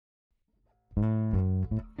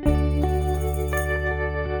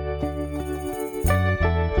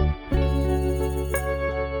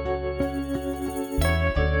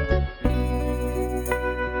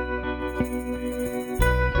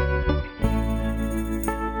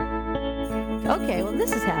Okay, well,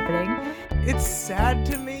 this is happening. It's sad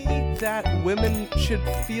to me that women should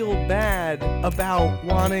feel bad about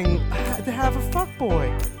wanting to have a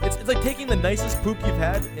fuckboy. It's like taking the nicest poop you've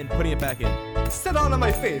had and putting it back in. Sit on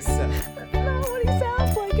my face, Seth. That's not what he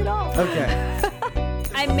sounds like at all. Okay.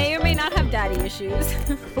 I may or may not have daddy issues.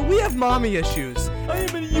 But we have mommy issues. I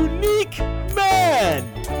am a unique man,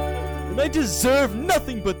 and I deserve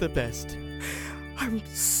nothing but the best. I'm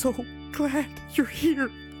so glad you're here.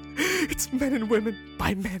 It's Men and Women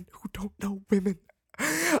by men who don't know women.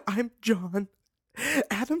 I'm John.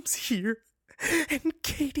 Adam's here. And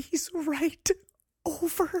Katie's right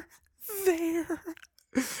over there.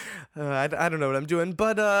 I don't know what I'm doing,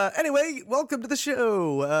 but anyway, welcome to the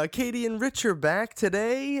show. Katie and Rich are back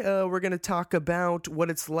today. We're going to talk about what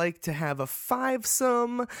it's like to have a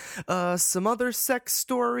fivesome, some other sex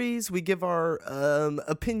stories. We give our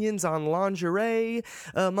opinions on lingerie,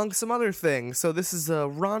 among some other things. So this is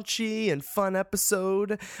a raunchy and fun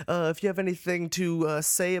episode. If you have anything to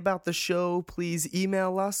say about the show, please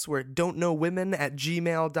email us. We're at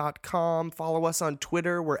don'tknowwomen@gmail.com. Follow us on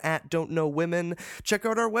Twitter. We're at don'tknowwomen. Check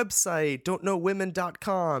out our website,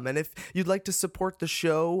 don'tknowwomen.com. And if you'd like to support the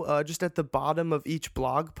show, just at the bottom of each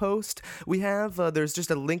blog post, we have, there's just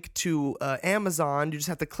a link to Amazon. You just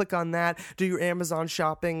have to click on that, do your Amazon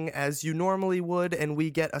shopping as you normally would, and we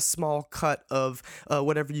get a small cut of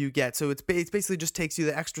whatever you get. So it basically just takes you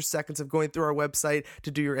the extra seconds of going through our website to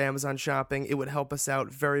do your Amazon shopping. It would help us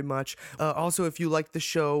out very much. Also, if you like the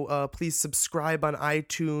show, please subscribe on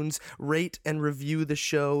iTunes, rate and review the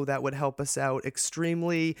show. That would help us out extremely.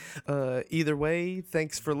 Either way,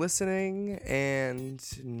 thanks for listening, and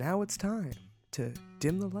now it's time to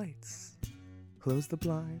dim the lights, close the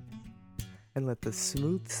blinds, and let the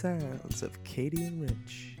smooth sounds of Katie and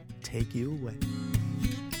Rich take you away.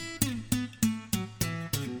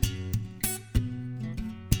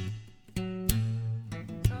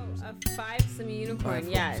 A fivesome unicorn,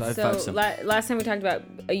 yeah. So Fivesome. last time we talked about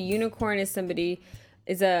a unicorn is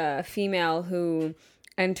a female who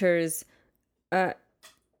enters,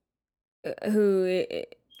 who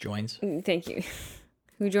Joins. thank you,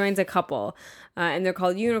 who joins a couple, and they're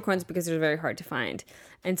called unicorns because they're very hard to find.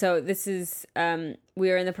 And so this is,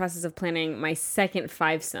 we are in the process of planning my second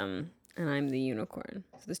fivesome, and I'm the unicorn.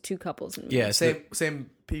 So there's two couples in me. Yeah, so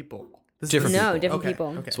Same people. This is Different the- No, people. different Okay,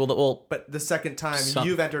 people. Okay. so well, But the second time some,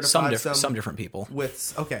 you've entered a some, fivesome some different people.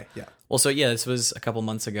 with... Okay, yeah. Well, so yeah, this was a couple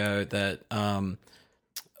months ago that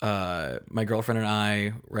my girlfriend and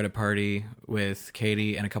I were at a party with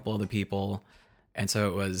Katie and a couple other people, and so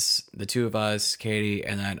it was the two of us, Katie,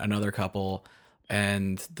 and then another couple,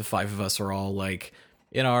 and the five of us were all like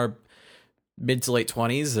in our mid to late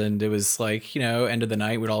 20s, and it was like, you know, end of the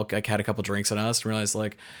night, we'd all like had a couple drinks on us and realized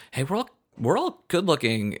like, hey, we're all good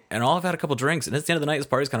looking and all have had a couple drinks, and it's the end of the night, this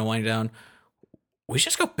party's kind of winding down. We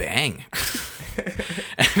should just go bang.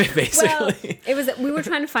 Basically. Well, it was. We were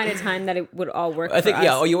trying to find a time that it would all work. I think, for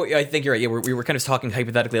yeah. us. I think you're right. Yeah, we were kind of talking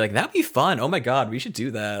hypothetically, like that'd be fun. Oh my god, we should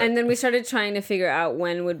do that. And then we started trying to figure out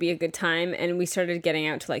when would be a good time, and we started getting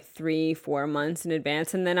out to like 3-4 months in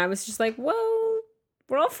advance. And then I was just like, "Whoa,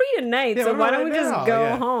 we're all free tonight, Yeah, so we're why right don't we now, just go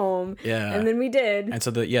yeah. home?" Yeah. And then we did. And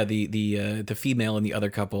so the female in the other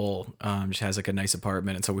couple just has like a nice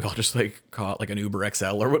apartment, and so we all just like caught like an Uber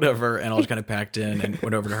XL or whatever, and all just kind of packed in and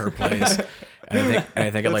went over to her place. And I think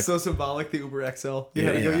it That's like so symbolic, the Uber XL. You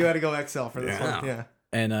Yeah, had to go XL for this one. Yeah.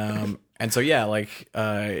 and so yeah, like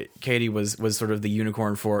Katie was sort of the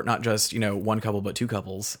unicorn for not just, you know, one couple but two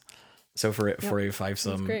couples. So for a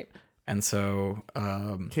fivesome. That's great. And so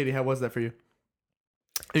Katie, how was that for you?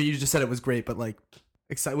 You just said it was great, but like,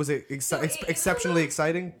 was it exceptionally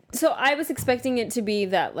exciting? So I was expecting it to be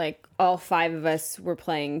that like all five of us were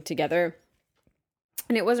playing together.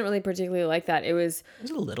 And it wasn't really particularly like that. It was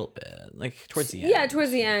a little bit like towards the end. Yeah,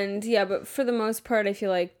 towards the end. Yeah, but for the most part, I feel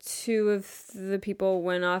like two of the people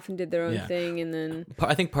went off and did their own thing, and then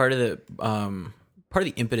I think part of the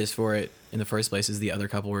impetus for it in the first place is the other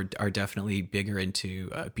couple are definitely bigger into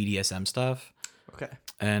BDSM stuff. Okay.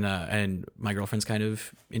 And my girlfriend's kind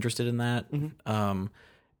of interested in that. Mm-hmm.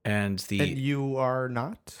 And you are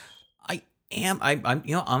not? I am. I'm.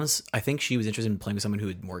 You know, honest. I think she was interested in playing with someone who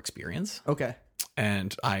had more experience. Okay.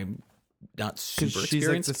 And I'm not super She's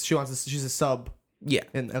experienced. like she's a sub. Yeah.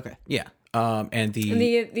 Okay. Yeah. And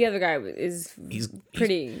the other guy is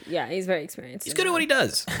pretty. He's very experienced. he's good at what he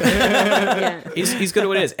does. Yeah. He's good at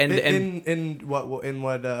what he is. And in what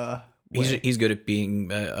he's good at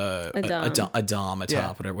being a dom, a top,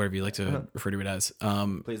 Yeah. whatever you like to refer to it as.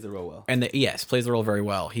 Plays the role well. And plays the role very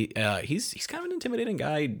well. He's kind of an intimidating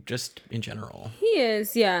guy just in general. He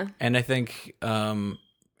is. Yeah. And I think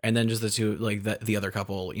And then just the two, like the other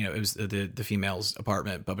couple, you know, it was the female's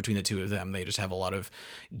apartment, but between the two of them, they just have a lot of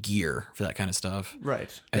gear for that kind of stuff. Right.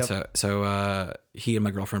 And Yep. so he and my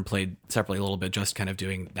girlfriend played separately a little bit, just kind of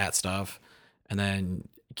doing that stuff. And then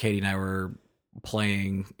Katie and I were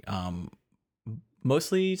playing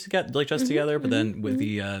mostly together, like just together, but then with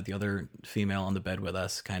the other female on the bed with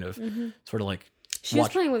us, kind of sort of like She was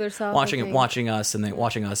playing with herself. I think. watching us, and then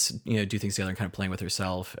watching us, you know, do things together and kind of playing with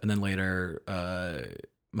herself. And then later,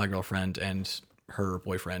 my girlfriend and her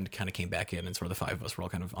boyfriend kind of came back in, and sort of the five of us were all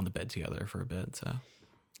kind of on the bed together for a bit. So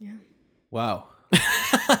Yeah. Wow.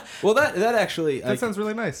 Well, that actually That sounds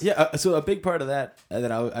really nice. yeah. So a big part of that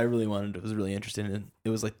that I really was really interested in. It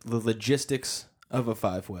was like the logistics of a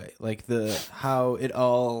 5-way, like how it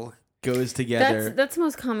all goes together. That's the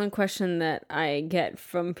most common question that I get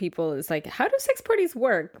from people is like, how do sex parties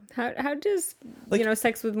work? How does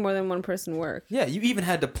sex with more than one person work? Yeah, you even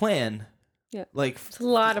had to plan. Yeah. Like It's a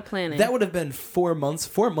lot of planning. that would have been 4 months.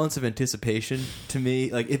 4 months of anticipation to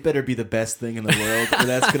me. Like it better be the best thing in the world. Or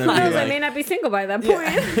that's gonna be Miles, I like, may not be single by that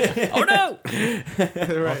point. oh no,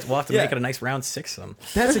 Right. we'll have to Yeah. make it a nice round sixsome.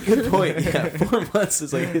 That's a good point. Yeah, 4 months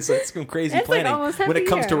is like it's some crazy It's like planning almost half when a it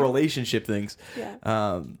comes to year. relationship things. Yeah.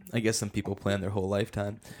 I guess some people plan their whole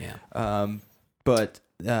lifetime. Yeah. But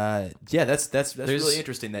yeah, that's really There's-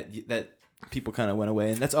 interesting that people kind of went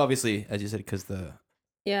away, and that's obviously, as you said, because the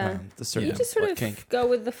Yeah. certain You just sort of kink. go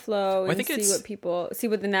with the flow I and think see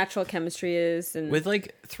what the natural chemistry is, and With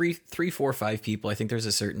like 3, 4, 5 people, I think there's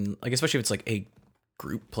a certain, like, especially if it's like a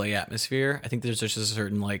group play atmosphere, I think there's just a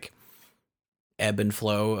certain like ebb and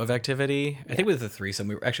flow of activity. I think with the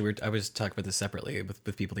threesome, I was talking about this separately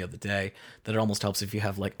with people the other day, that it almost helps if you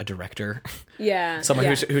have like a director, yeah, someone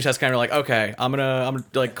yeah. who's just kind of like, okay, I'm gonna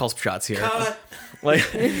like call some shots here. Like,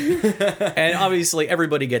 and obviously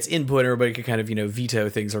everybody gets input. Everybody can kind of, you know, veto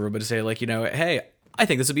things, or everybody say like, you know, hey, I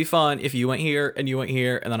think this would be fun if you went here and you went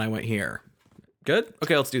here and then I went here. Good.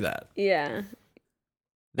 Okay, let's do that. Yeah,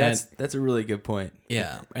 That's a really good point.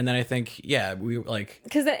 Yeah, and then I think we like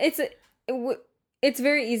because it's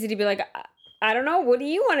very easy to be like, I don't know, what do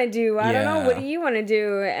you want to do? I don't know, what do you want to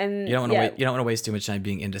do? And you don't want to waste too much time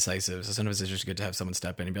being indecisive. So sometimes it's just good to have someone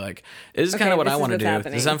step in and be like, "This is kind Okay, of what this I is want to what's do.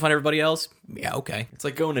 happening." Does that sound fun to everybody else? Yeah, okay. It's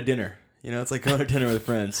like going to dinner. You know, it's like going to dinner with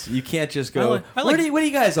friends. You can't just go. I like- what do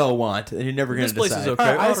you guys all want? And you're never going This to place decide. is okay. All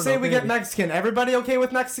right, I I don't say know, we get maybe. Mexican. Everybody okay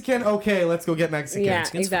with Mexican? Okay, let's go get Mexican. Yeah,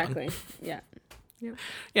 Mexican's exactly. Yeah. Yeah,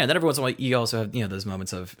 and then every once in a while you also have, you know, those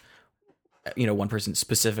moments of, you know, one person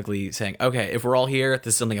specifically saying, "Okay, if we're all here,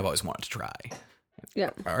 this is something I've always wanted to try."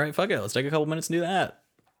 Yeah. All right, fuck it. Let's take a couple minutes and do that.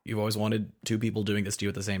 You've always wanted 2 people doing this to you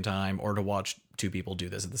at the same time, or to watch 2 people do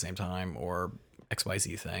this at the same time, or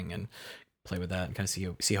XYZ thing, and play with that and kind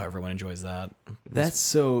of see how everyone enjoys that. That's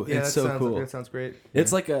so. Yeah, it's that so sounds, cool. That sounds great.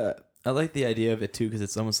 It's like I like the idea of it too, because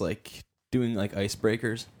it's almost like doing like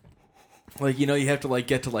icebreakers. Like, you know, you have to like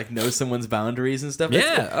get to like know someone's boundaries and stuff.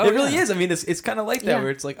 Yeah, It really is. I mean, it's kind of like that, Yeah. where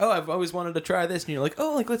it's like, oh, I've always wanted to try this, and you're like,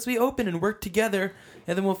 oh, like let's be open and work together,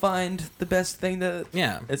 and then we'll find the best thing to.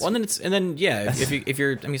 Yeah. It's- Well, if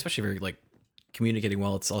you're, I mean, especially if you're like communicating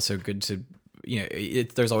well, it's also good to, you know,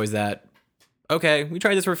 there's always that. Okay, we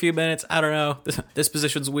tried this for a few minutes. I don't know. This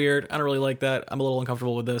position's weird. I don't really like that. I'm a little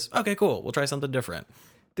uncomfortable with this. Okay, cool. We'll try something different.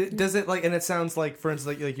 Does it like, and it sounds like, for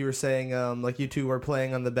instance, like you were saying, like you two were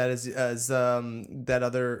playing on the bed as that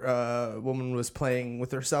other woman was playing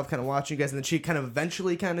with herself, kind of watching you guys, and then she kind of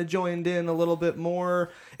eventually kind of joined in a little bit more.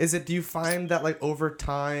 Do you find that like over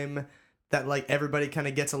time that like everybody kind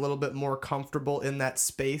of gets a little bit more comfortable in that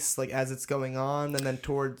space, like as it's going on, and then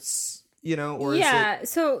towards, you know, or Yeah,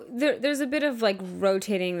 so there's a bit of like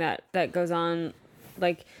rotating that goes on.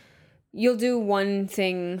 Like you'll do one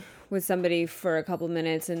thing with somebody for a couple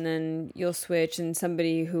minutes and then you'll switch, and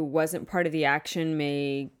somebody who wasn't part of the action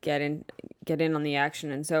may get in on the action.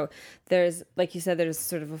 And so there's, like you said, there's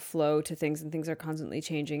sort of a flow to things, and things are constantly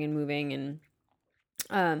changing and moving,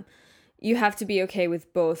 and you have to be okay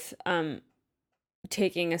with both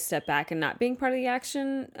taking a step back and not being part of the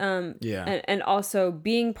action, and also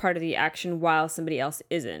being part of the action while somebody else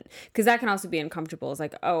isn't, because that can also be uncomfortable. It's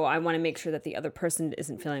like, oh, I want to make sure that the other person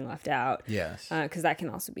isn't feeling left out, Yes. because that can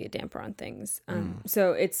also be a damper on things.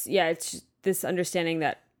 So it's just this understanding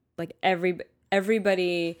that like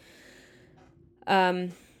everybody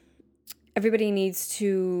needs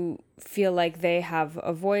to feel like they have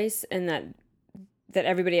a voice, and that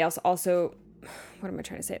everybody else also, what am I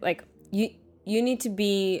trying to say? Like you need to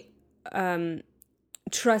be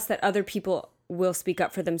trust that other people will speak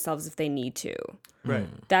up for themselves if they need to. right?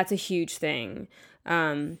 That's a huge thing.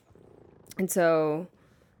 And so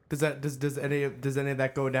Does any of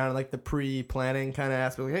that go down in like the pre-planning kind of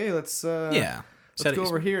aspect? Like, hey, let's Yeah. let's go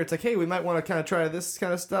over here. It's like, hey, we might want to kind of try this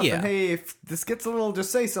kind of stuff. Yeah. And hey, if this gets a little,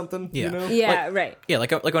 just say something. Yeah. You know? Yeah, right. Yeah,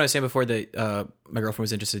 like when I was saying before that my girlfriend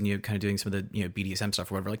was interested in kind of doing some of the BDSM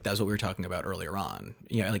stuff or whatever. Like that's what we were talking about earlier on.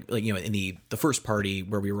 Like in the first party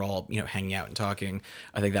where we were all hanging out and talking.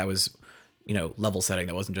 I think that was level setting.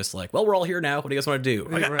 That wasn't just like, well, we're all here now. What do you guys want to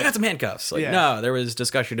do? I got some handcuffs. Like no, there was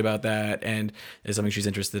discussion about that, and it's something she's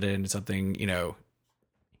interested in. It's something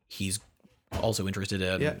he's also interested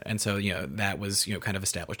in. Yeah. And so that was kind of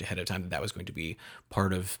established ahead of time that was going to be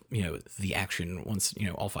part of the action once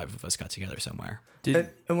all 5 of us got together somewhere.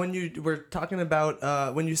 And when you were talking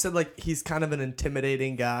about when you said like he's kind of an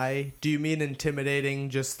intimidating guy, do you mean intimidating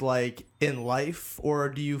just like in life, or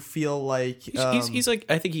do you feel like he's like,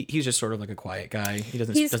 I think he's just sort of like a quiet guy. He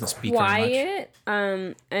doesn't speak quiet, very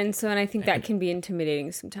much. and I think that can be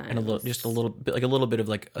intimidating sometimes. And a little bit of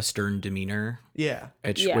like a stern demeanor. yeah.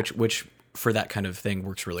 Which for that kind of thing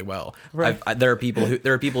works really well. Right. There are people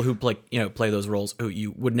who play those roles who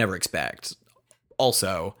you would never expect.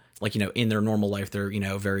 Also, like in their normal life, they're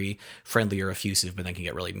very friendly or effusive, but then can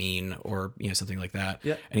get really mean or something like that.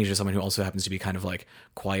 Yeah. And he's just someone who also happens to be kind of like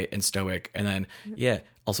quiet and stoic, and then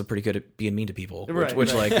also pretty good at being mean to people.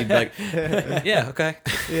 Which like you'd be like, yeah, okay.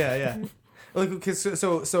 Yeah. Like, cause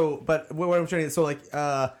but what I'm trying to so like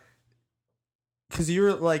because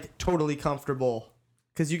you're like totally comfortable.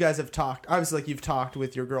 Because you guys have talked, obviously, like you've talked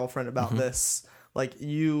with your girlfriend about this. Like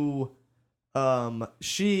you,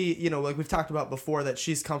 she, like we've talked about before, that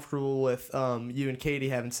she's comfortable with you and Katie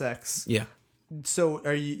having sex. Yeah. So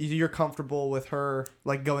you're comfortable with her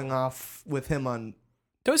like going off with him on?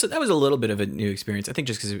 That was a little bit of a new experience. I think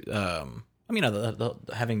just because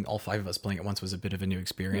having all 5 of us playing at once was a bit of a new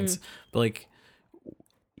experience. But like,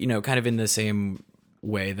 kind of in the same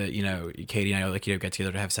way that Katie and I get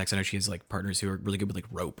together to have sex. I know she has like partners who are really good with like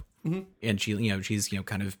rope, and she's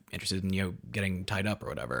kind of interested in getting tied up or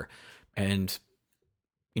whatever. And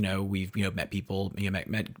we've met people,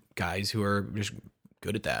 met guys who are just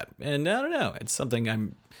good at that. And I don't know, it's something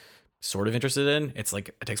I'm sort of interested in. It's like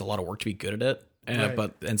it takes a lot of work to be good at it.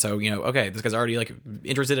 And so okay, this guy's already like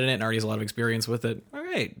interested in it and already has a lot of experience with it. All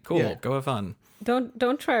right, cool, go have fun.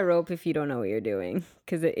 Don't try rope if you don't know what you're doing,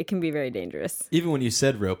 because it can be very dangerous. Even when you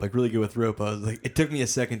said rope, like really good with rope, I was like, it took me a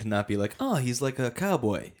second to not be like, oh, he's like a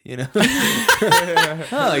cowboy,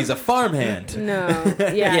 oh, he's a farmhand. No,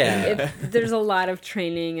 yeah. There's a lot of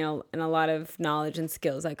training and a lot of knowledge and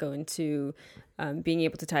skills that go into being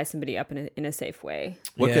able to tie somebody up in a safe way.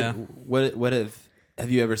 What have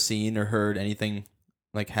you ever seen or heard anything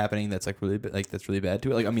like happening that's like really that's really bad to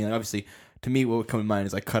it? Like, I mean, obviously, to me, what would come to mind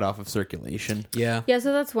is like cut off of circulation. Yeah. Yeah,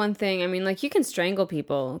 so that's one thing. I mean, like you can strangle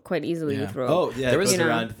people quite easily with rope. Oh, yeah. There was a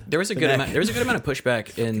good amount of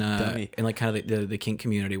pushback in like kind of the kink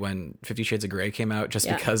community when 50 Shades of Grey came out, just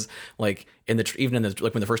because like even in the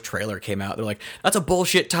like when the first trailer came out, they're like, that's a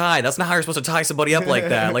bullshit tie. That's not how you're supposed to tie somebody up like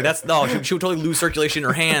that. Like she would totally lose circulation in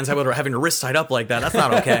her hands. How about having her wrists tied up like that? That's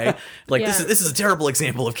not okay. Like this is a terrible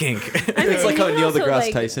example of kink. I mean, It's like how Neil also, deGrasse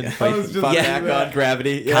like, Tyson fought back on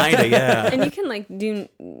gravity. Kinda, yeah. And you can like do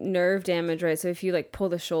nerve damage, right? So if you like pull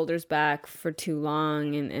the shoulders back for too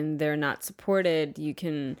long and they're not supported, you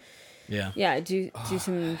can do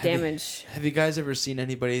some damage. Have you guys ever seen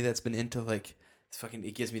anybody that's been into like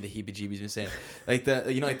it gives me the heebie-jeebies been saying like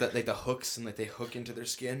the hooks and like they hook into their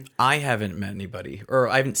skin? I haven't met anybody, or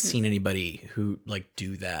I haven't seen anybody who like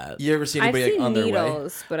do that. You ever seen anybody I've seen like on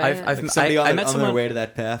needles, their way? but I've Like somebody I met on someone their way to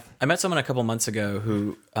that path. I met someone a couple months ago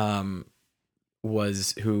who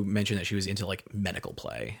mentioned that she was into like medical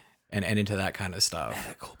play and into that kind of stuff.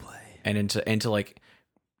 Medical play. And into like,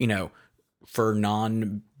 for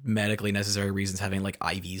non-medically necessary reasons, having like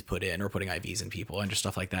IVs put in or putting IVs in people and just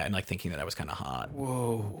stuff like that, and like thinking that was kind of hot.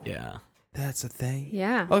 Whoa. Yeah. That's a thing.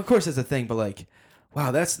 Yeah. Well, of course it's a thing, but like, wow,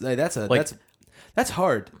 that's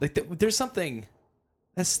hard. Like there's something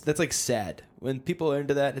that's like sad when people are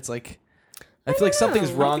into that. It's like I feel like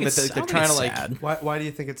something's wrong that they're trying to like. Sad. Why do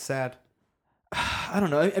you think it's sad? I don't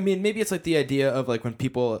know. I mean, maybe it's like the idea of like when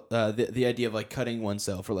people, the idea of like cutting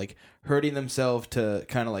oneself or like hurting themselves to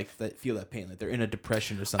kind of like feel that pain, like they're in a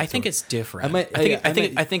depression or something. I think it's different. I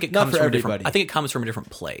think it not comes for from everybody. I think it comes from a different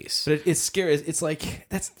place. But it's scary. It's like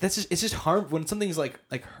it's just harm when something's like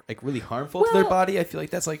really harmful to their body. I feel like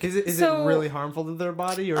that's like Is it So- really harmful to their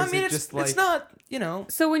body, or I is mean, it it's just like it's not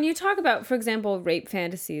So when you talk about, for example, rape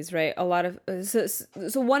fantasies, right? A lot of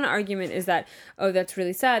so one argument is that that's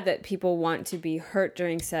really sad that people want to be hurt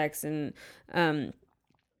during sex and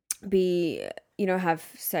have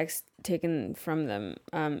sex taken from them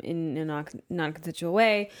in a non-consensual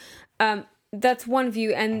way. That's one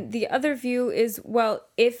view, and the other view is, well,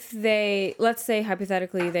 if they, let's say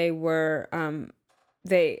hypothetically they were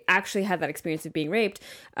they actually had that experience of being raped,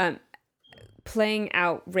 playing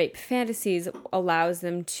out rape fantasies allows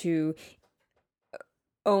them to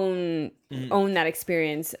own that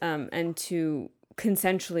experience, and to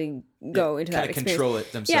consensually go into that experience. Control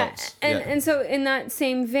it themselves. And so in that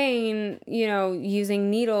same vein, using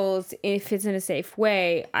needles, if it's in a safe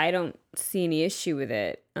way, I don't see any issue with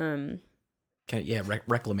it.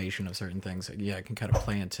 Reclamation of certain things. Yeah, it can kind of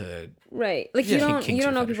play into right. Like you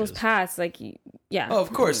don't know people's past. Like Oh,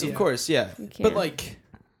 of course, yeah. But like,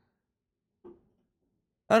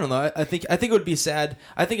 I don't know. I think it would be sad.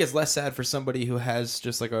 I think it's less sad for somebody who has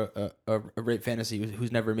just like a rape fantasy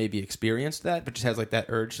who's never maybe experienced that, but just has like that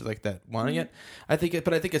urge, like that wanting it. I think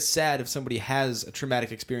it's sad if somebody has a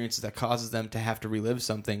traumatic experience that causes them to have to relive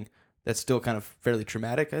something that's still kind of fairly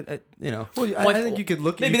traumatic. I think you could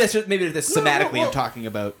look at maybe that's thematically I'm talking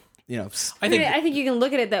about. I think you can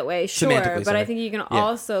look at it that way, sure, but I think you can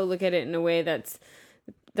also look at it in a way that's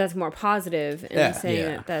more positive in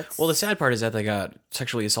saying that's... Well, the sad part is that they got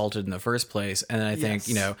sexually assaulted in the first place, and I think,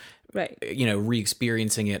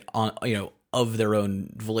 re-experiencing it on, of their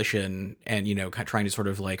own volition and, trying to sort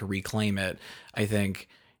of like reclaim it, I think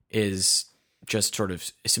is just sort of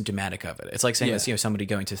symptomatic of it. It's like saying that, somebody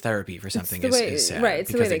going to therapy for something is sad, right?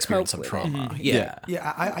 It's because the way they experienced some trauma.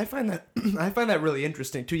 Mm-hmm. I find that really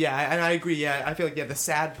interesting too. Yeah, and I agree. Yeah, I feel like the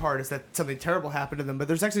sad part is that something terrible happened to them, but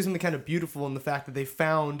there's actually something kind of beautiful in the fact that they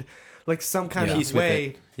found like some kind of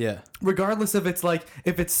way, regardless of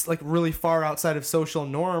if it's like really far outside of social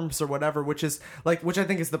norms or whatever, which I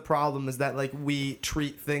think is the problem, is that like we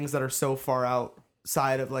treat things that are so far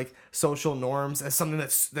outside of like social norms as something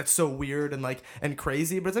that's so weird and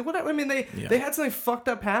crazy. But it's like, whatever. I mean, they had something fucked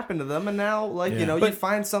up happen to them, and now you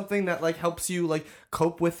find something that like helps you like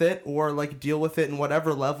cope with it or like deal with it in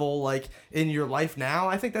whatever level like in your life now.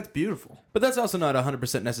 I think that's beautiful. But that's also not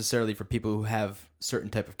 100% necessarily for people who have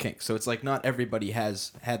certain type of kinks. So it's like not everybody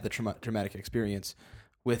has had the traumatic experience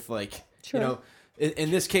with like,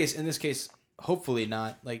 in this case, hopefully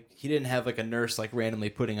not. Like he didn't have like a nurse like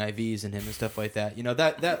randomly putting IVs in him and stuff like that.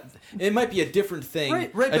 That it might be a different thing,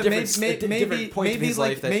 right? A different point of his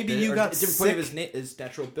life. Maybe you got a different point of his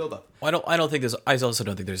natural buildup. Well, I don't think there's. I also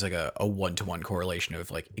don't think there's like a 1-to-1 correlation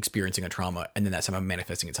of like experiencing a trauma and then that somehow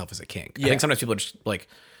manifesting itself as a kink. I think sometimes people are just like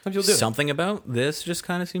something about this just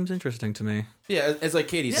kind of seems interesting to me. Yeah, as like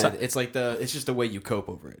Katie said, it's like it's just the way you cope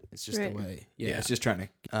over it. It's just the way. Yeah, it's just trying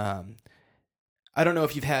to. I don't know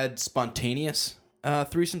if you've had spontaneous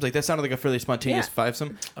threesomes. Like that sounded like a fairly spontaneous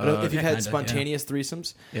fivesome. If you've had spontaneous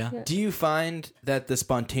threesomes, do you find that the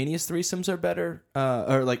spontaneous threesomes are better,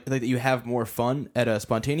 or like that you have more fun at a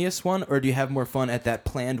spontaneous one, or do you have more fun at that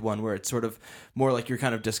planned one where it's sort of more like you're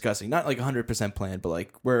kind of discussing, not like 100% planned, but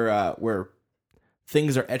like where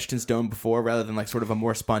things are etched in stone before, rather than like sort of a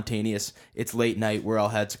more spontaneous. It's late night. We're all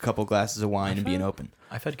had a couple glasses of wine and being open.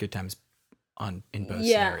 I've had good times in both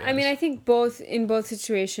scenarios. I mean, I think in both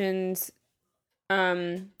situations.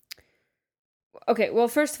 Okay, well,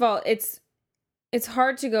 first of all, it's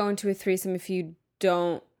hard to go into a threesome if you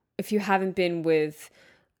haven't been with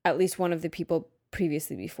at least one of the people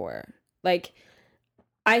previously before. Like,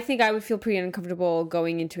 I think I would feel pretty uncomfortable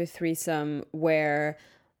going into a threesome where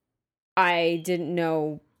I didn't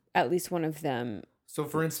know at least one of them. So,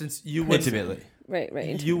 for instance, you wouldn't intimately,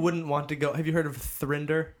 right. You wouldn't want to go. Have you heard of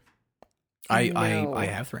Thrinder? I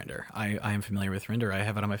have Thrinder. I am familiar with Thrinder. I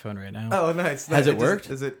have it on my phone right now. Oh, nice. Has it worked?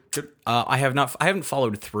 Is it good? I haven't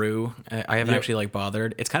followed through. I haven't actually like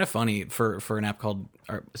bothered. It's kind of funny for an app called.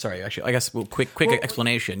 Sorry, actually, I guess quick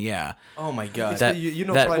explanation. Yeah. Oh my god. Probably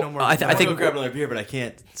know more. I think I'll grab another beer, but I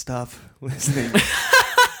can't stop listening.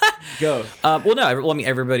 Go. I mean,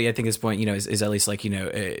 everybody I think at this point, is at least like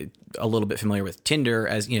a little bit familiar with Tinder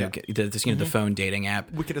as the phone dating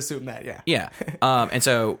app. We could assume that, yeah. And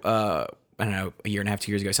so. I don't know, a year and a half,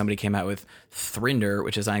 2 years ago, somebody came out with Thrinder,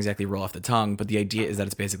 which is not exactly roll off the tongue, but the idea is that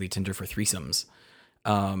it's basically Tinder for threesomes.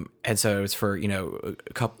 And so it's for,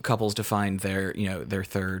 couples to find their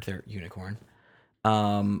unicorn.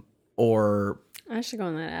 Or I should go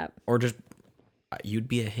on that app. Or just, you'd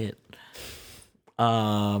be a hit.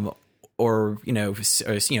 Or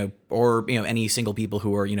any single people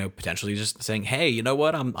who are potentially just saying, hey, you know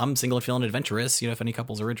what, I'm single and feeling adventurous. If any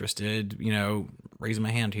couples are interested, raising my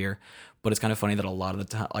hand here. But it's kind of funny that a lot of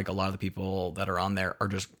the people that are on there are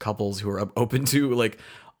just couples who are open to like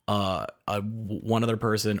one other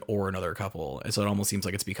person or another couple. And so it almost seems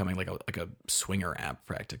like it's becoming like a swinger app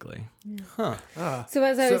practically. Huh. So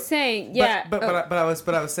as I was saying, but I was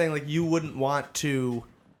saying like you wouldn't want to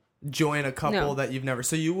join a couple that you've never.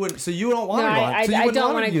 So you don't want to. I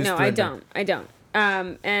don't want to. No, I don't.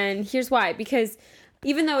 And here's why. Because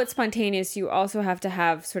even though it's spontaneous, you also have to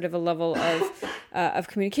have sort of a level of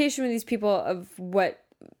communication with these people, of what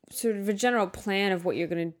sort of a general plan of what you're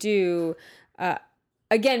going to do.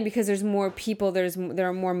 Again, because there's more people, there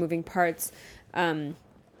are more moving parts.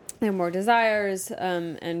 There are more desires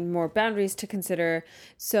and more boundaries to consider.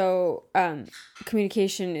 So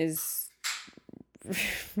communication is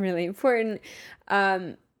really important.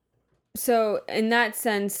 So in that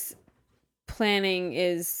sense, planning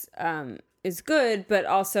is good, but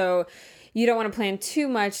also you don't want to plan too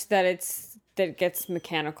much that it gets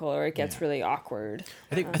mechanical or it gets really awkward.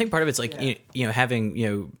 I think part of it's like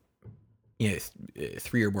having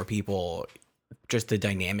 3 or more people, just the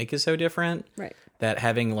dynamic is so different, right? That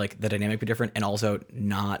having like the dynamic be different, and also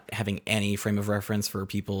not having any frame of reference for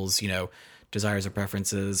people's desires or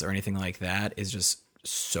preferences or anything like that is just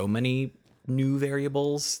so many new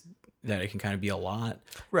variables that it can kind of be a lot.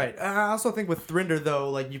 Right. I also think with Thrinder, though,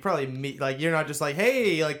 like, you probably meet, like, you're not just like,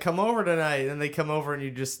 hey, like, come over tonight, and they come over and you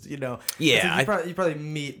just, Yeah. you probably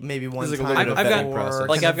meet maybe one There's time. like a I've got process.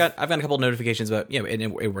 like I've got a couple of notifications about and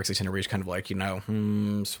it works like Tinder, where you just kind of like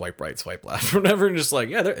swipe right, swipe left, whatever, and just like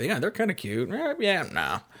they're kind of cute,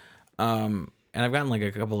 no. And I've gotten like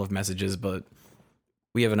a couple of messages, but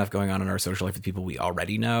we have enough going on in our social life with people we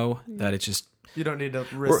already know that it's just. You don't need to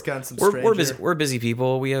risk on some stranger. We're busy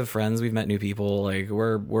people. We have friends. We've met new people. Like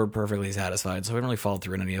we're perfectly satisfied. So we haven't really followed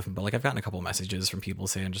through on any of them. But like I've gotten a couple messages from people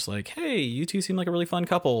saying just like, "Hey, you two seem like a really fun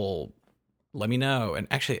couple. Let me know." And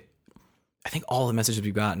actually, I think all the messages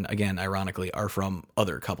we've gotten, again, ironically, are from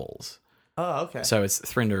other couples. Oh, okay. So it's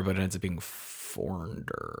Thrinder, but it ends up being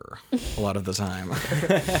Fornder a lot of the time.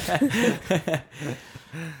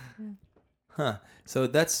 Huh. So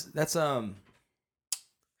that's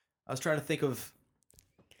I was trying to think of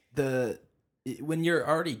when you've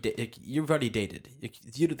already dated.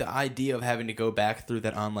 The idea of having to go back through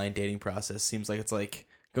that online dating process seems like it's like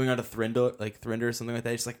going on to Thrinder or something like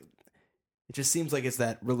that. It's like it just seems like it's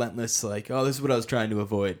that relentless, like, oh, this is what I was trying to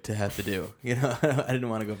avoid to have to do. I didn't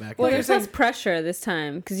want to go back. Well, there's less pressure this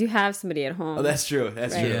time because you have somebody at home. Oh, that's true.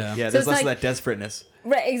 That's Right. true. Yeah. Yeah, So there's it's less of like- that desperateness.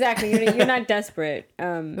 Right, exactly. You're not desperate.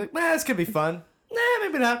 Like, this could be fun.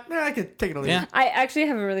 Maybe not. I could take it or leave Yeah. it. I actually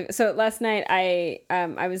have a really last night it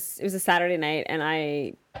was a Saturday night and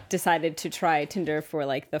I decided to try Tinder for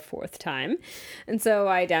like the 4th time. And so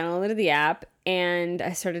I downloaded the app and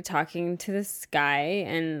I started talking to this guy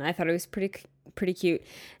and I thought it was pretty cute.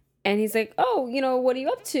 And he's like, "Oh, what are you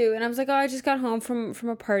up to?" And I was like, "Oh, I just got home from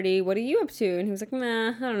a party. What are you up to?" And he was like, "Nah,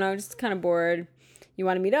 I don't know, just kind of bored. You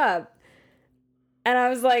want to meet up?" And I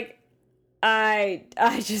was like, I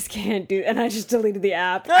just can't do, and I just deleted the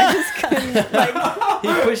app. I just couldn't,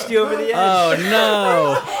 He pushed you over the edge. Oh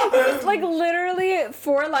no! it was like literally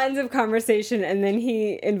 4 lines of conversation, and then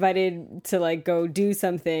he invited to like go do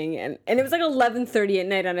something, and it was like 11:30 at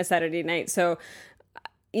night on a Saturday night. So,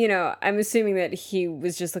 I'm assuming that he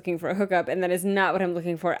was just looking for a hookup, and that is not what I'm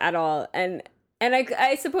looking for at all. And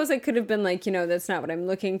I suppose I could have been like, that's not what I'm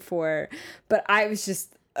looking for, but I was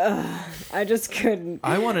just. I just couldn't.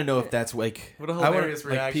 I want to know if that's like What a hilarious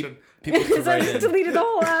reaction. People to Because I write just in. deleted the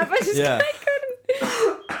whole app. I just Yeah. I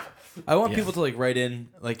couldn't. I want people to like write in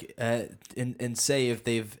like and say if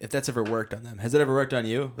that's ever worked on them. Has it ever worked on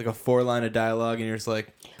you? Like a 4-line of dialogue, and you're just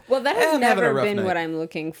like, Well, that has I'm having a never rough been night. what I'm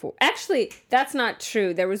looking for. Actually, that's not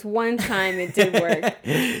true. There was one time it did work.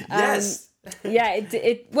 yes. Yeah,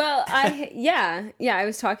 I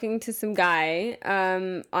was talking to some guy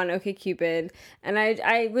on OkCupid, and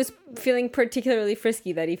I was feeling particularly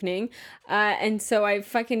frisky that evening, and so I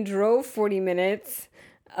fucking drove 40 minutes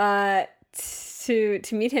to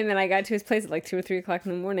meet him, and I got to his place at like 2 or 3 o'clock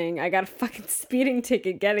in the morning. I got a fucking speeding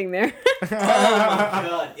ticket getting there. Oh my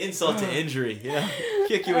god! Insult to injury. Yeah,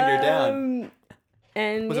 kick you when you're down.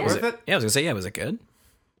 And Was yeah. it worth it? Yeah, I was gonna say, was it good?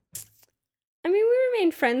 I mean, we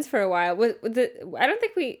remained friends for a while. I don't think I think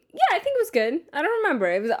it was good. I don't remember.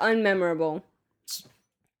 It was unmemorable.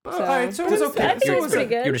 Oh, all right, so it was I okay. think So it was pretty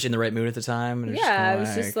good. You were just in the right mood at the time. And Yeah, I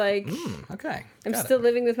was just like, okay. I'm still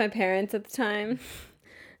living with my parents at the time,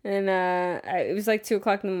 and it was like 2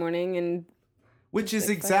 o'clock in the morning, and Which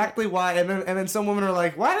is exactly why, and then some women are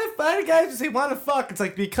like, why do guys just say want to fuck? It's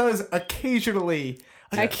like, because occasionally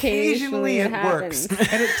it works,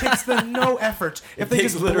 and it takes them no effort. If they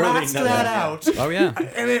takes just literally blast no that effort. out, Oh yeah.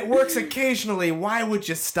 and it works occasionally, why would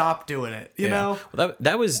you stop doing it? You know? Well,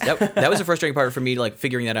 that was a frustrating part for me, like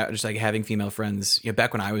figuring that out, just like having female friends.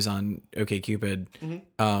 Back when I was on OkCupid,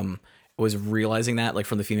 was realizing that, like,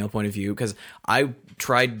 from the female point of view, because I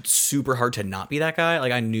tried super hard to not be that guy.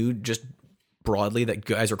 Like, I knew just broadly that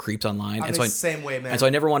guys are creeps online. I'm And the so same way, man. And so I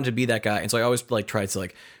never wanted to be that guy. And so I always like tried to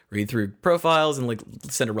like read through profiles and like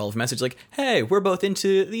send a relevant message like, hey, we're both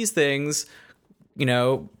into these things, you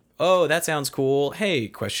know, oh, that sounds cool. Hey,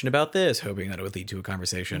 question about this, hoping that it would lead to a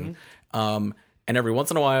conversation. And every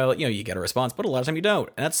once in a while, you know, you get a response, but a lot of time you don't.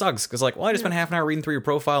 And that sucks because, like, well, I just spent half an hour reading through your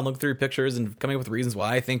profile and looking through your pictures and coming up with reasons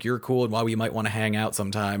why I think you're cool and why we might want to hang out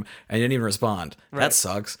sometime. And you didn't even respond. Right. That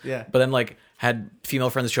sucks. Yeah. But then, like, had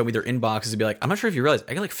female friends show me their inboxes and be like, I'm not sure if you realize,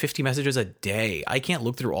 I get like 50 messages a day. I can't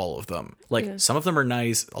look through all of them. Like, some of them are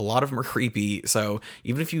nice. A lot of them are creepy. So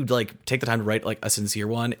even if you, like, take the time to write, like, a sincere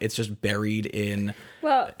one, it's just buried in,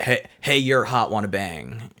 well, hey, you're hot, want to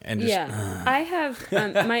bang. And just, I have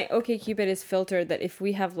my OkCupid is filtered that if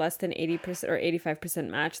we have less than 80% or 85%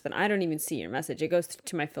 match, then I don't even see your message. It goes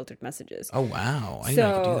to my filtered messages. Oh wow, I didn't know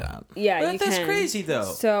you could do that. Yeah, But you that's can. crazy though.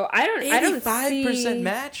 So I don't 85% see...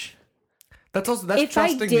 match. That's If I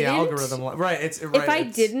trusting the didn't- algorithm, right? It's right, If I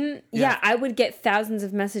it's- didn't, yeah. I would get thousands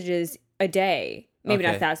of messages a day. Maybe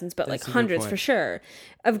Okay. not thousands, but That's like a good hundreds point. for sure,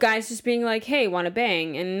 of guys just being like, "Hey, want to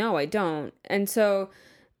bang?" And no, I don't. And so,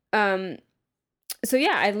 yeah,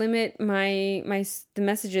 I limit the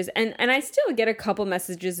messages, and I still get a couple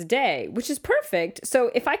messages a day, which is perfect.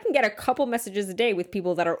 So if I can get a couple messages a day with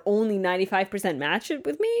people that are only 95% matched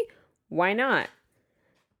with me, why not?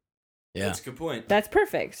 Yeah, That's a good point. That's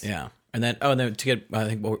perfect. yeah. And then to get, I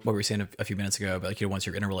think what we were saying a few minutes ago, but like, you know, once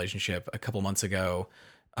you're in a relationship, a couple months ago,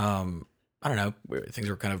 I don't know, things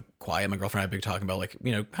were kind of quiet. My girlfriend and I had been talking about, like,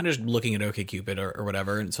 you know, kind of just looking at OkCupid or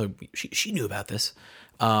whatever. And so she knew about this.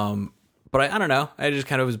 But I don't know. I just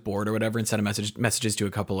kind of was bored or whatever and sent messages to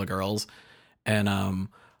a couple of girls. And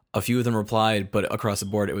a few of them replied, but across the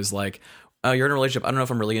board, it was like, oh, you're in a relationship. I don't know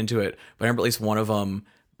if I'm really into it. But I remember at least one of them,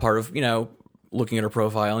 part of, you know, looking at her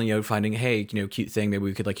profile and, you know, finding, hey, you know, cute thing maybe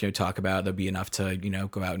we could, like, you know, talk about that'd be enough to, you know,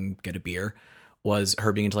 go out and get a beer, was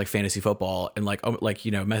her being into like fantasy football and like, oh, like,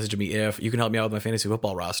 you know, messaging me if you can help me out with my fantasy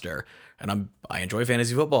football roster. And I enjoy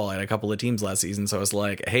fantasy football. I had a couple of teams last season. So I was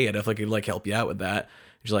like, hey, I definitely could like help you out with that.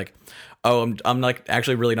 She's like, oh, I'm like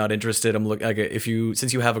actually really not interested. I'm looking like,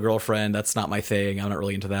 since you have a girlfriend, that's not my thing. I'm not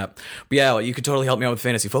really into that. But yeah, well, you could totally help me out with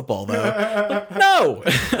fantasy football though. Like, no.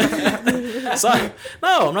 Sorry.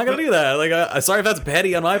 No, I'm not going to do that. Like, sorry if that's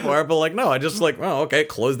petty on my part, but like, no, I just like, oh, okay,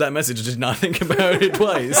 close that message. Did not think about it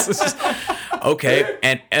twice. It's just, okay.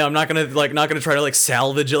 And I'm not going to try to like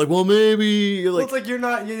salvage it. Like, well, maybe like, Well, it's like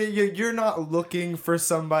you're not looking for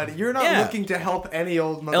somebody. You're not looking to help any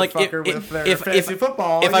old motherfucker with their fantasy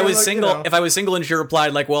football. If I was like, single, you know. if I was single and she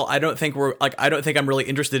replied like, well, I don't think I'm really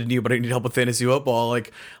interested in you, but I need help with fantasy football.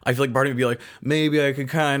 Like, I feel like part of me would be like, maybe I could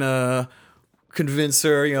kind of convince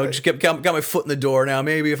her, you know, just got my foot in the door now.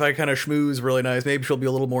 Maybe if I kind of schmooze really nice, maybe she'll be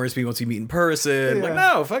a little more interested once we meet in person. Yeah. Like,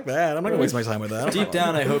 no, fuck that. I'm not gonna waste my time with that. Deep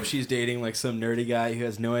down, I hope she's dating like some nerdy guy who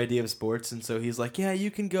has no idea of sports, and so he's like, "Yeah,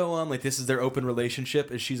 you can go on." Like, this is their open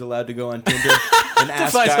relationship, and she's allowed to go on Tinder and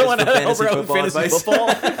ask find guys someone for to help fantasy her out with football fantasy advice. football.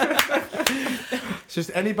 It's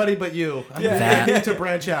just anybody but you. That- I need to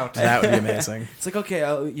branch out. That would be amazing. It's like, okay,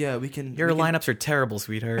 yeah, we can. Your we can, lineups are terrible,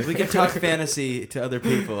 sweetheart. We can talk fantasy to other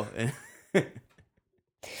people. I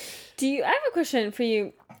have a question for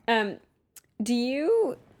you. Do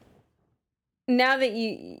you, now that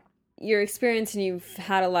you're experienced and you've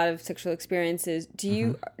had a lot of sexual experiences, do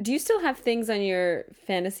you still have things on your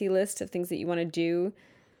fantasy list of things that you want to do?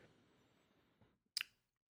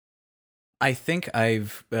 I think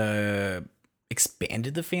I've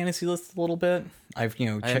expanded the fantasy list a little bit. I've, you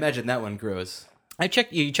know, I imagine that one grows.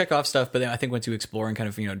 you check off stuff, but then I think once you explore and kind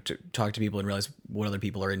of, you know, talk to people and realize what other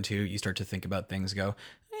people are into, you start to think about things. Go,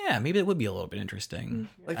 yeah, maybe it would be a little bit interesting.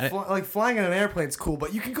 Like flying in an airplane's cool,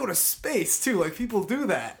 but you can go to space too. Like people do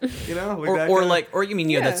that, you know. Or you mean,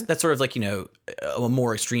 you know, that's sort of like, you know, a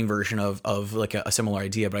more extreme version of like a similar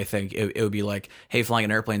idea. But I think it would be like, hey, flying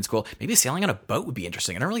an airplane's cool. Maybe sailing on a boat would be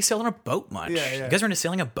interesting. I don't really sail on a boat much. Yeah. You guys are into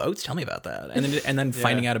sailing on boats? Tell me about that. And then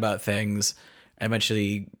finding out about things, and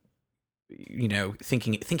eventually, you know,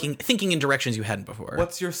 thinking in directions you hadn't before.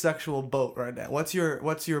 What's your sexual boat right now? What's your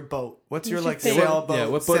boat? What's your like favorite? sailboat? Yeah,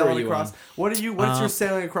 what boat sailing are you across? on? What's your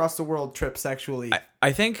sailing across the world trip sexually?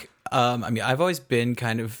 I think, I mean, I've always been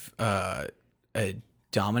kind of a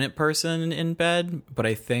dominant person in bed, but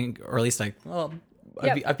I think, or at least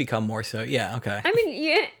I've become more so. Yeah. Okay. I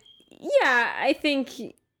mean, yeah. I think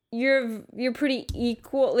you're pretty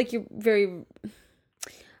equal. Like you're very.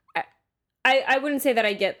 I wouldn't say that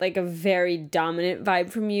I get like a very dominant vibe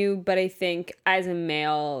from you, but I think as a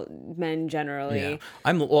male, men generally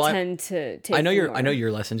tend to take. I know more.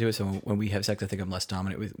 you're less into it. So when we have sex, I think I'm less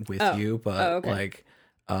dominant with you. But okay. like,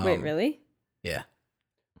 wait, really? Yeah.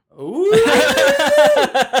 Ooh.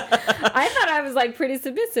 I thought I I was like pretty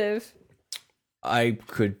submissive. I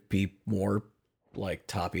could be more like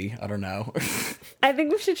toppy. I don't know. I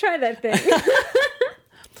think we should try that thing.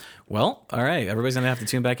 Well, all right. Everybody's gonna have to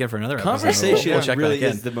tune back in for another episode. Conversation We'll check really back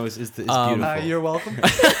in. is the most is beautiful. You're welcome.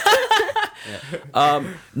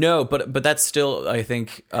 No, but that's still, I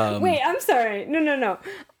think. Wait, I'm sorry. No.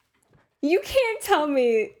 You can't tell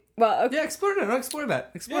me. Well, okay. Yeah, explore that. Explore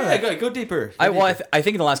that. Explore Yeah, that. go deeper. I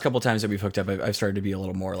think in the last couple of times that we've hooked up, I've started to be a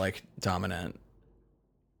little more like dominant.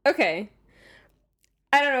 Okay.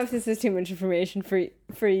 I don't know if this is too much information for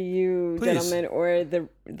you, Please. gentlemen, or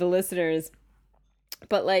the listeners,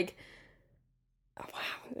 but like, oh,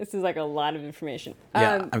 wow, this is like a lot of information.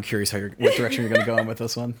 Yeah, I'm curious what direction you're going to go in with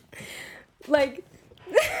this one. Like,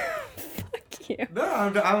 fuck you. No,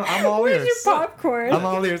 I'm all Where's ears. your popcorn? I'm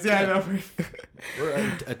all ears. Yeah, I know. We're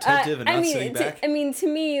attentive and not sitting back. To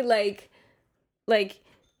me, like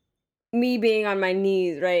me being on my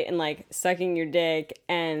knees, right, and like sucking your dick,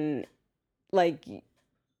 and like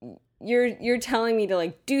you're telling me to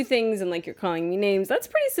like do things, and like you're calling me names. That's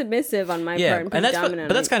pretty submissive on my part. And and that's dominant.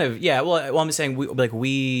 but that's kind of Well, I'm saying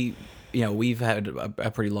we we've had a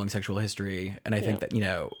pretty long sexual history, and I think that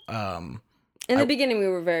in the beginning we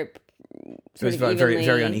were very. It was very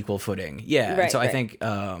very unequal footing. Yeah, Right, so I right. think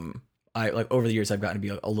I like over the years I've gotten to be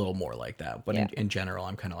a little more like that, but Yeah. in general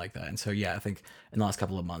I'm kind of like that. And so I think in the last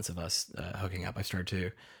couple of months of us hooking up, I've started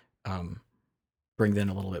to bring in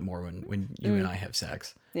a little bit more when you and I have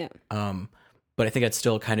sex. Yeah. But I think it's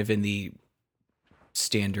still kind of in the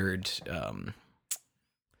standard,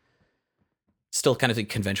 still kind of the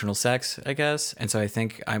conventional sex, I guess. And so I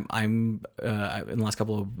think I'm in the last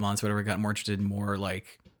couple of months, whatever, got more interested in more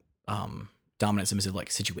like dominant submissive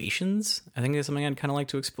like situations. I think that's something I'd kind of like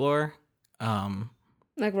to explore.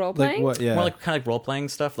 Like role playing? Like what? Yeah. More like kind of like role playing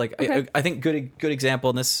stuff. Like Okay. I think good example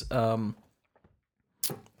in this.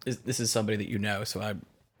 This is somebody that you know, so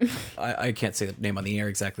I can't say the name on the air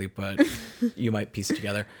exactly, but you might piece it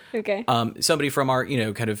together. Okay. Somebody from our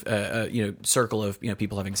kind of circle of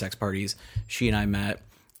people having sex parties. She and I met.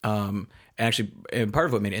 And actually, and part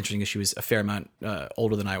of what made it interesting is she was a fair amount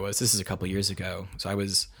older than I was. This is a couple years ago, so I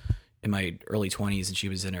was in my early 20s and she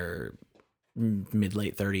was in her mid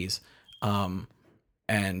late 30s.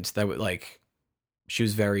 And that would she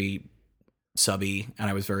was very subby, and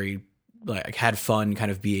I was very had fun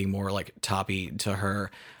kind of being more like toppy to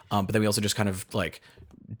her. But then we also just kind of like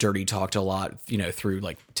dirty talked a lot, through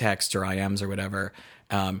like text or IMs or whatever.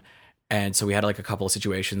 And so we had like a couple of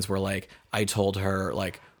situations where like I told her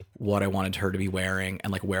like what I wanted her to be wearing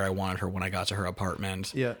and like where I wanted her when I got to her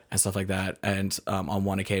apartment, Yeah. and stuff like that. And on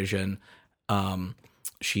one occasion,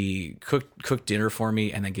 she cooked dinner for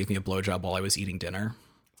me and then gave me a blowjob while I was eating dinner.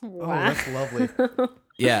 Oh, that's lovely.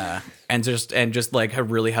 Yeah, and just like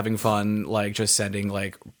really having fun, like just sending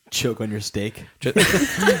like Choke on your steak. just,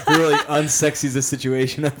 Really unsexy the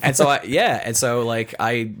situation. and so I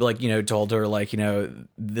told her like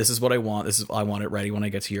this is what I want. I want it ready when I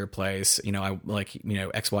get to your place. I like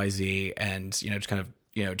XYZ, and just kind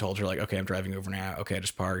of told her like, okay, I'm driving over now. Okay, I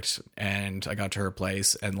just parked, and I got to her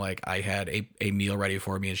place, and like I had a meal ready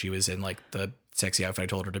for me, and she was in like the sexy outfit I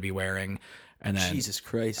told her to be wearing. And then Jesus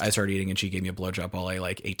Christ. I started eating, and she gave me a blowjob while I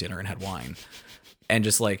like ate dinner and had wine. And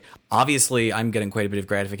just like, obviously I'm getting quite a bit of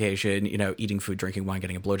gratification, eating food, drinking wine,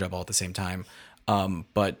 getting a blowjob all at the same time.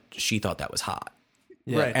 But she thought that was hot.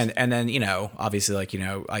 Yeah. Right. And then, obviously like,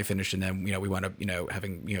 I finished, and then, we wound up,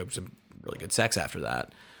 having, some really good sex after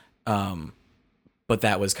that. But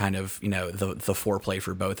that was kind of, the foreplay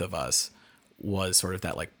for both of us was sort of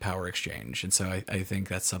that like power exchange. And so I think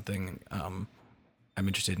that's something, I'm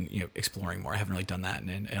interested in exploring more. I haven't really done that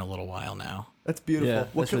in a little while now. That's beautiful. Yeah,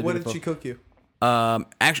 what that's really what did beautiful. she cook you?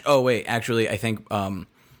 Actually, I think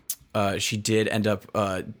she did end up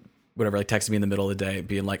texting me in the middle of the day,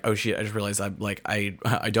 being like, "Oh shit, I just realized I'm like I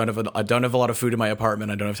don't have a lot of food in my apartment.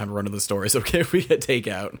 I don't have time to run to the store. Is it okay if we get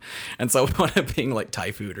takeout?" And so it wound up being like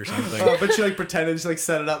Thai food or something. But she like pretended she like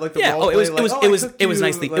set it up like the Yeah, role it was- play, it was- like, it I was- cooked it was you,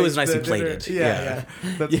 nicely- it was nicely the dinner. plated. Yeah,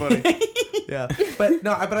 that's funny. Yeah, but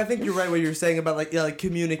I think you're right what you're saying about like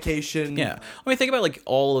communication. Yeah, I mean, think about like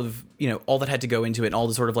all of all that had to go into it, and all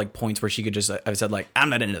the sort of like points where she could just I said like, I'm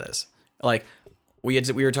not into this. Like we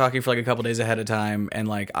were talking for like a couple days ahead of time, and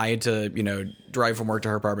like I had to drive from work to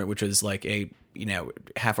her apartment, which was like a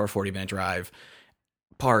half hour 40-minute drive,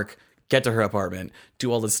 park, get to her apartment,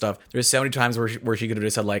 do all this stuff. There's so many times where she could have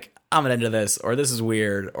just said like, I'm not into this, or this is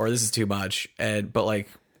weird, or this is too much, but like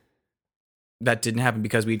that didn't happen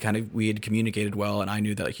because we had communicated well, and I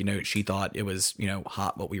knew that like she thought it was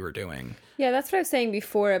hot what we were doing. Yeah, that's what I was saying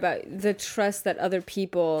before about the trust that other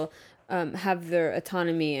people have their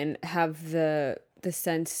autonomy and have the the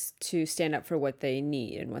sense to stand up for what they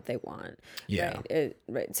need and what they want. Yeah.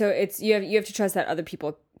 Right. So it's you have to trust that other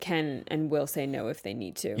people can and will say no if they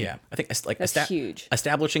need to. Yeah, I think it's like That's huge.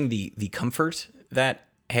 Establishing the comfort that,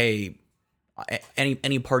 hey,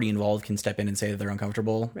 any party involved can step in and say that they're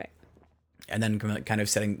uncomfortable, Right. and then kind of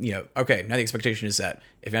setting, okay, now the expectation is set.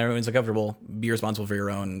 If everyone's uncomfortable, be responsible for your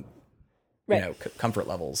own, Right. comfort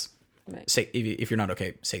levels. Right. Say if you're not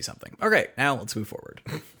okay, say something. Okay, now let's move forward.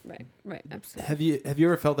 Right. Absolutely. Have you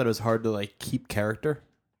ever felt that it was hard to like keep character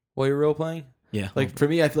while you're role playing? Yeah, Like for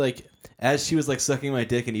me, I feel like as she was like sucking my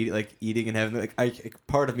dick and eating and having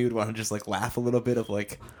part of me would want to just like laugh a little bit of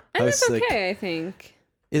like. And that's like, okay, I think.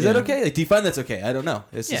 Is that okay? Like, do you find that's okay? I don't know.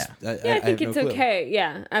 It's Yeah. just, Yeah, I think have it's no clue. okay.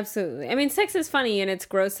 Yeah, absolutely. I mean, sex is funny and it's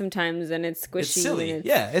gross sometimes and it's squishy. It's silly. And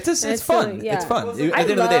Yeah, it's and fun. silly, yeah. It's fun. Well, At the I end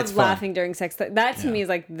of the love day, it's fun. laughing during sex. That to me is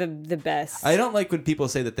like the best. I don't like when people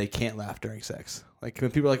say that they can't laugh during sex. Like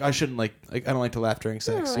when people are like, I shouldn't like I don't like to laugh during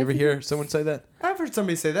sex. No, You ever hear someone say that? I've heard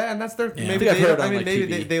somebody say that, and that's their Yeah. maybe I think I've they heard don't- I on, mean like,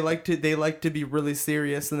 maybe TV. they like to be really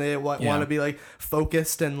serious and they want to be like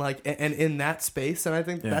focused and like and in that space, and I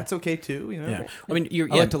think that's okay too. yeah. I mean,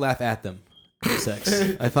 I like to laugh at them. During sex.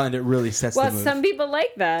 I find it really sets the Well, mood. some people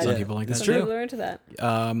like that. Some people like that. Some True. people are into that.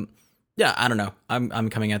 Yeah, I don't know. I'm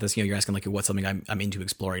coming at this. You're asking like what's something I'm into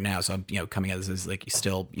exploring now. So I'm coming at this as like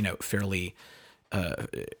still fairly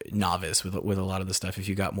novice with a lot of the stuff. If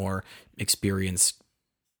you got more experienced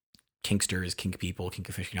kinksters, kink people, kink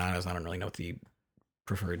aficionados, I don't really know what the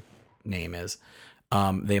preferred name is.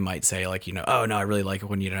 They might say like oh no, I really like it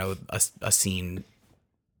when a scene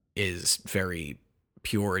is very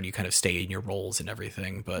pure and you kind of stay in your roles and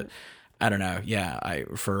everything, but. I don't know. Yeah,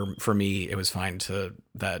 for me it was fine to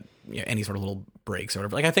that any sort of little breaks or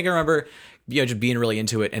whatever. Like I think I remember just being really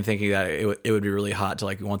into it and thinking that it would be really hot to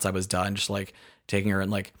like once I was done just like taking her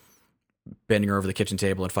and like bending her over the kitchen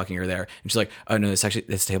table and fucking her there. And she's like, oh no,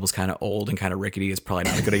 this table's kind of old and kind of rickety. It's probably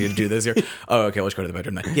not a good idea to do this here. Oh, okay, let's go to the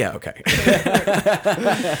bedroom then. Yeah, okay.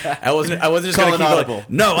 I wasn't just Call gonna an keep audible. like,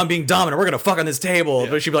 no, I'm being dominant. We're gonna fuck on this table.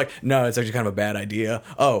 But she'd be like, no, it's actually kind of a bad idea.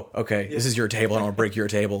 Oh, okay, this is your table. I don't want to break your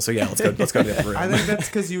table. So yeah, let's go to the other room. I think that's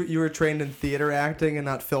because you were trained in theater acting and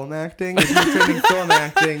not film acting. If you're trained in film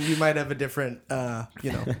acting, you might have a different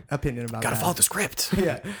opinion about Gotta that. follow the script.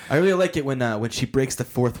 Yeah, I really like it when she breaks the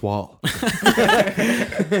fourth wall.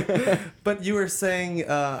 but you were saying you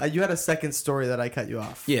had a second story that I cut you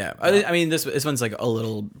off. Yeah, I mean this one's like a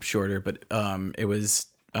little shorter, but it was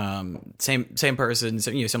same person,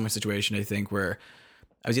 similar situation. I think where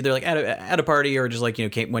I was either like at a party or just like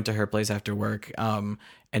went to her place after work, and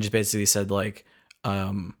just basically said like,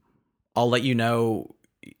 I'll let you know,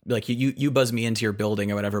 like you buzz me into your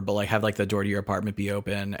building or whatever, but like have like the door to your apartment be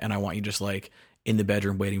open, and I want you just like in the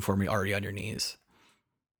bedroom waiting for me, already on your knees.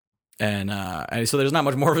 And so there's not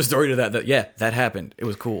much more of a story to that. That happened. It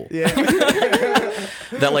was cool. Yeah.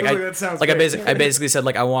 That like That sounds I great. basically said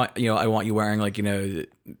like I want you wearing like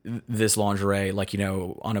this lingerie like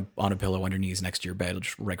on a pillow on your knees next to your bed,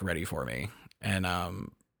 just like ready for me. And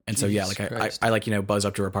so yeah, like I like buzz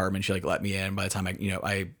up to her apartment. She like let me in. By the time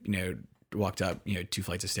I walked up 2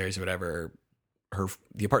 flights of stairs or whatever,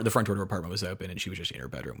 the front door to her apartment was open and she was just in her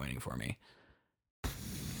bedroom waiting for me.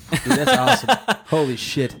 Dude, that's awesome. Holy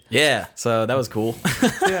shit. Yeah, so that was cool.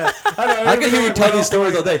 Yeah. I I can hear you tell these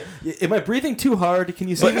stories all day. Am I breathing too hard? Can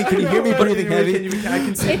you see me? Can you hear me breathing heavy? I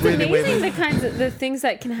can see It's breathing way amazing the things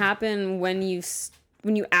that can happen when you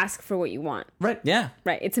ask for what you want. Right. Yeah.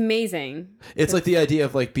 Right. It's amazing. It's like the idea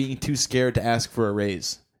of like being too scared to ask for a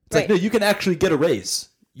raise. It's like, Right. no, you can actually get a raise.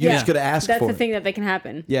 You just got to ask That's for the it. thing that can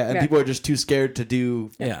happen. Yeah, and people are just too scared to do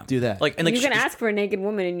that. Like and like you can ask for a naked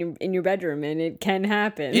woman in your bedroom, and it can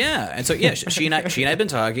happen. Yeah, and so yeah, she and I had been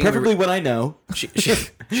talking. Preferably when I know. She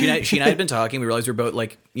and I had been talking. We realized we were both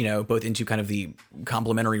like both into kind of the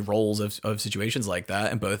complementary roles of situations like that,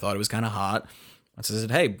 and both thought it was kind of hot. So I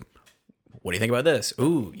said, "Hey, what do you think about this?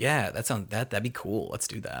 Ooh, yeah, that'd be cool. Let's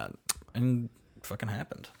do that." And it fucking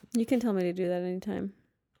happened. You can tell me to do that anytime.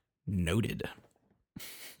 Noted.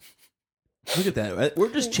 Look at that. We're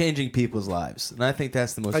just changing people's lives. And I think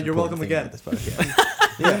that's the most You're important welcome thing again. about this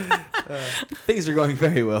podcast. Yeah. Things are going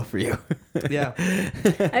very well for you. Yeah.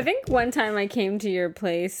 I think one time I came to your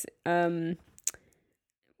place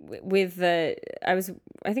with I think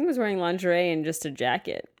I was wearing lingerie and just a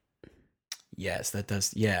jacket. Yes, that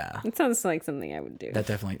does. Yeah, It sounds like something I would do. that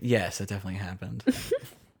definitely happened.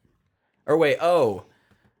 Or wait, and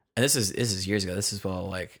this is years ago. This is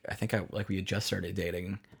like I think we had just started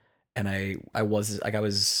dating. And I was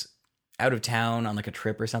out of town on like a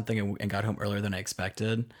trip or something and got home earlier than I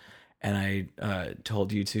expected. And I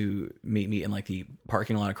told you to meet me in like the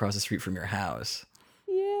parking lot across the street from your house.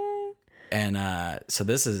 Yeah. And so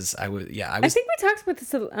this is I think we talked about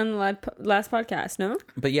this on the last podcast. No,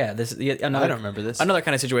 but yeah, this I don't remember this. Another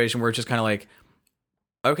kind of situation where it's just kind of like,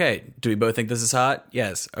 okay, do we both think this is hot?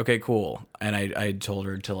 Yes. Okay, cool. And I told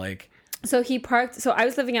her to like. So he parked. So I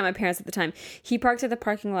was living at my parents at the time. He parked at the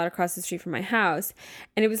parking lot across the street from my house,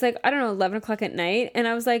 and it was like, I don't know, 11 o'clock at night. And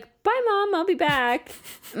I was like, "Bye, Mom. I'll be back."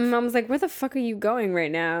 And Mom was like, "Where the fuck are you going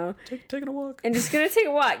right now?" Taking a walk. And just gonna take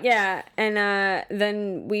a walk, yeah. And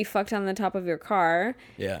then we fucked on the top of your car.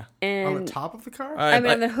 Yeah. And On the top of the car? I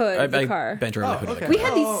mean, on the hood of the car. Bent her on the hood of the okay.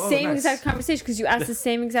 car. We had the same nice. exact conversation because you asked the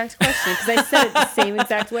same exact question because I said it the same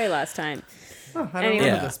exact way last time. Oh, I don't Anyway.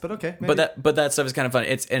 remember Yeah. this, but okay. Maybe. But that stuff is kind of fun.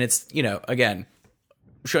 It's you know, again,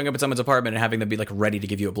 showing up at someone's apartment and having them be like ready to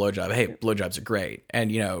give you a blowjob. Hey, blowjobs are great,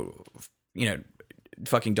 and you know,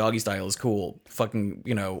 fucking doggy style is cool. Fucking,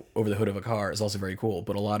 you know, over the hood of a car is also very cool.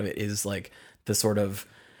 But a lot of it is like the sort of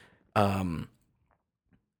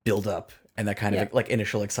build up and that kind of like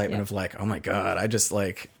initial excitement of like, oh my god, I just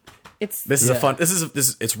like. It's This is a fun.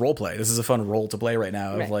 It's role play. This is a fun role to play right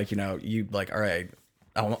now. Of Right. like, you know, you like, all right,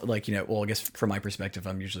 I want like, you know, well, I guess from my perspective,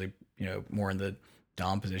 I'm usually, you know, more in the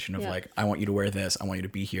dom position of like, I want you to wear this. I want you to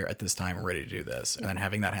be here at this time. I'm ready to do this, and then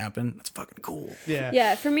having that happen, that's fucking cool.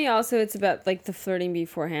 Yeah, for me also it's about like the flirting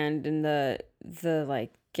beforehand and the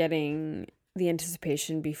like getting the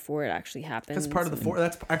anticipation before it actually happens. that's part of the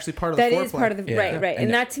that's actually part of the That foreplay. is part of the Yeah. right. And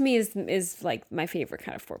And that to me is like my favorite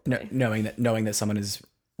kind of foreplay. Knowing that someone is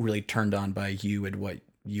really turned on by you and what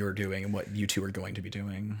you're doing and what you two are going to be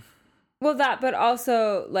doing. Well, that, but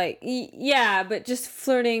also like, yeah, but just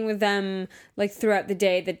flirting with them like throughout the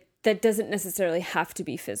day that doesn't necessarily have to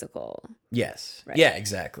be physical. Yes. Right. Yeah.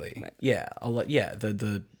 Exactly. Right. Yeah.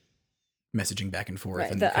 The messaging back and forth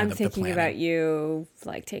Right. and I'm the thinking planning. about you,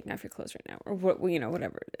 like taking off your clothes right now, or what, you know,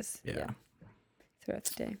 whatever it is. Yeah. Throughout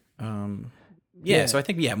the day. Yeah. So I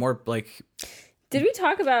think more like. Did we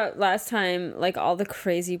talk about last time like all the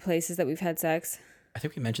crazy places that we've had sex? I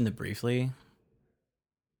think we mentioned it briefly.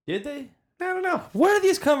 Did they? I don't know. What are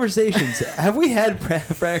these conversations? Have we had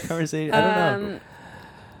prior conversations? I don't know.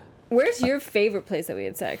 Where's your favorite place that we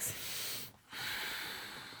had sex?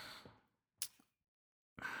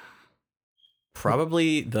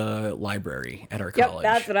 Probably the library at our college.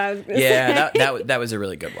 Yep, that's what I was gonna Yeah, say. that was a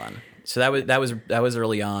really good one. So that was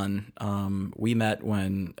early on. We met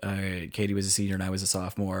when Katie was a senior and I was a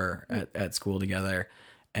sophomore at school together,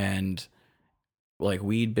 and like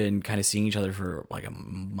we'd been kind of seeing each other for like a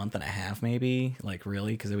month and a half, maybe, like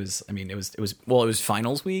really, because it was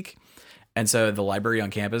finals week. And so the library on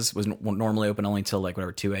campus was normally open only till like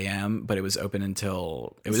whatever 2 a.m., but it was open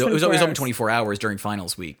until it was always open 24 hours during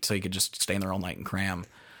finals week, so you could just stay in there all night and cram.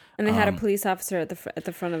 And they had a police officer at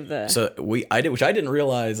the front of the. So which I didn't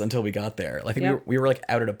realize until we got there. Like we were like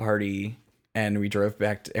out at a party, and we drove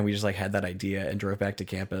back and we just like had that idea and drove back to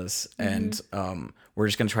campus, and we're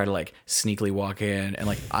just gonna try to like sneakily walk in, and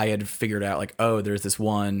like I had figured out like, oh, there's this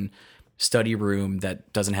one study room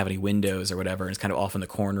that doesn't have any windows or whatever, and it's kind of off in the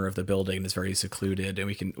corner of the building and it's very secluded, and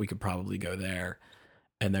we could probably go there.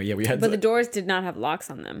 And there, we had. But the doors did not have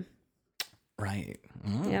locks on them. Right.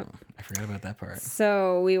 Yep. I forgot about that part.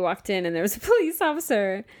 So we walked in and there was a police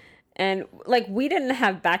officer, and like we didn't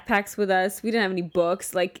have backpacks with us. We didn't have any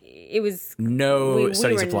books. Like it was No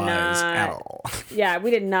study were supplies not- at all. Yeah,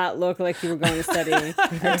 we did not look like you were going to study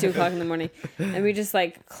at 2 o'clock in the morning. And we just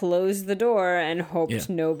like closed the door and hoped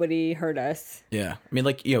nobody heard us. Yeah, I mean,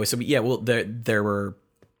 like, you know, so well, there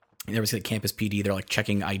was like campus PD. They're like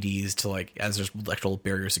checking IDs to like as there's electoral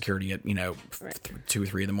barrier security at 2 or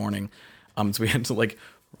 3 in the morning. So we had to like,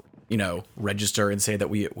 you know, register and say that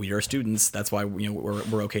we are students. That's why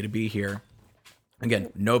we're okay to be here.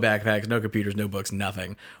 Again, no backpacks, no computers, no books,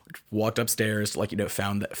 nothing. Walked upstairs, like, you know,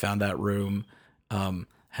 found that room,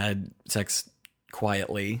 had sex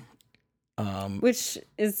quietly, Which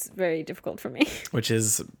is very difficult for me. which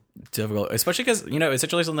is difficult, especially because, you know,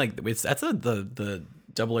 essentially something like that's the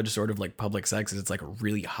double-edged sword of like public sex is it's like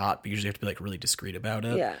really hot, but you usually have to be like really discreet about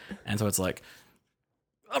it. Yeah. And so it's like,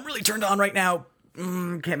 I'm really turned on right now.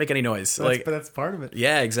 Can't make any noise. But that's part of it.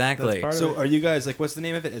 Yeah, exactly. That's part So of it. are you guys like, what's the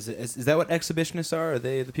name of it? Is that what exhibitionists are? Are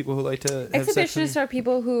they the people who like to have sex Exhibitionists are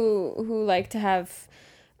people who like to have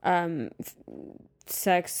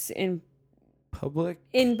sex in public?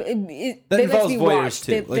 they like to involves be voyeurs, watched.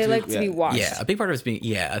 too. They like to be Yeah. watched. Yeah, a big part of it is being.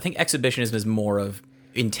 Yeah, I think exhibitionism is more of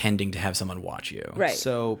intending to have someone watch you. Right.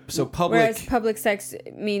 So public. Whereas public sex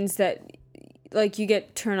means that like you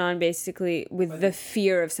get turned on basically with the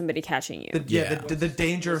fear of somebody catching you. The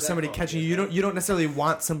danger of somebody catching you. You don't necessarily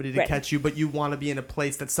want somebody to Right. catch you, but you want to be in a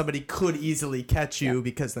place that somebody could easily catch you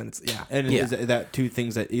because then it's and Yeah. is that two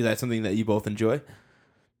things that's something that you both enjoy?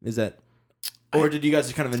 Is that Or did you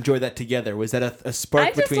guys kind of enjoy that together? Was that a spark I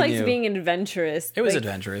just between liked you? being adventurous. It was Like,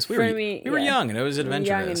 adventurous. We for were me, we were yeah. young, and it was We were young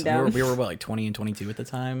adventurous. and dumb. We were what, like 20 and 22 at the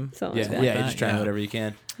time. Something Yeah, like that. yeah, you're just trying Yeah. whatever you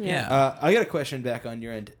can. Yeah. I got a question back on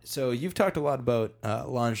your end. So you've talked a lot about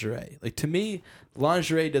lingerie. Like to me,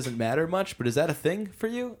 lingerie doesn't matter much, but is that a thing for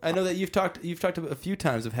you? I know that you've talked a few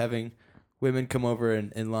times of having women come over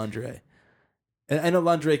in lingerie. And I know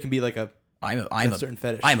lingerie can be like a I'm a certain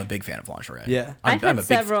fetish. I'm a big fan of lingerie. Yeah. I've I'm had a big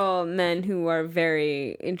several men who are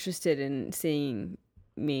very interested in seeing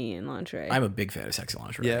me in lingerie. I'm a big fan of sexy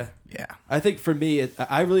lingerie. Yeah. Yeah. I think for me,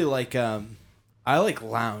 I really like I like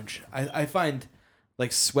lounge. I find like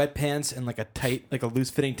sweatpants and like a loose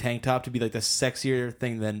fitting tank top to be like the sexier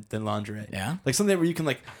thing than lingerie. Yeah. Like something where you can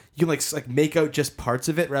make out just parts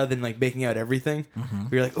of it rather than like making out everything. Mm-hmm. Where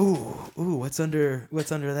you're like, ooh, what's under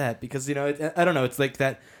that? Because I don't know, it's like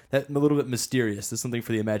that a little bit mysterious. There's something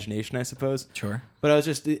for the imagination, I suppose. Sure. But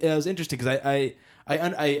it was interesting because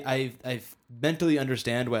I mentally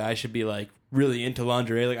understand why I should be like really into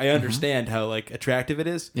lingerie. Like I understand how like attractive it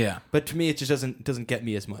is. Yeah. But to me, it just doesn't get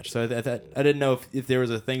me as much. So I didn't know if there was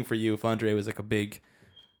a thing for you, if lingerie was like a big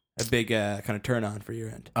kind of turn on for your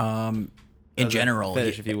end. In general,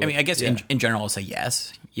 fetish, if you will. I mean, I guess Yeah. in general, I'll say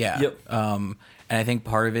yes. Yeah. Yep. And I think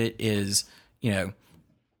part of it is,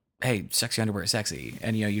 hey, sexy underwear is sexy,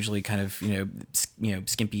 and usually kind of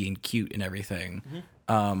skimpy and cute and everything.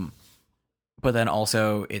 But then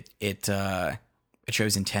also it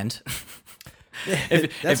shows intent.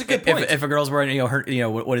 That's a good point. If a girl's wearing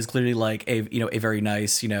what is clearly like a very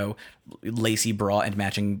nice lacy bra and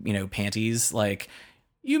matching panties, like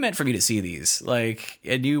you meant for me to see these, like,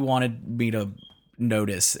 and you wanted me to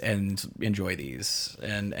notice and enjoy these,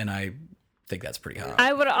 and I think that's pretty hot.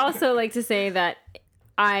 I would also like to say that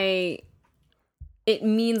it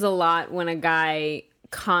means a lot when a guy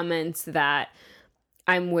comments that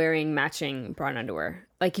I'm wearing matching bra and underwear.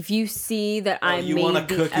 Like if you see that I you want a made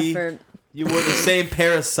the cookie? effort. You wore the same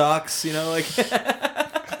pair of socks, like. Socks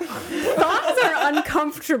are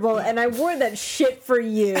uncomfortable, and I wore that shit for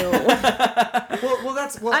you. Well,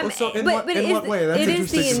 that's so in what way? That's it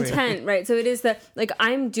is the interesting to me. intent, right? So it is that like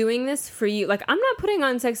I'm doing this for you. Like I'm not putting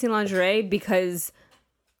on sexy lingerie because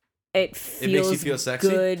it feels makes you feel sexy?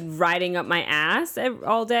 good riding up my ass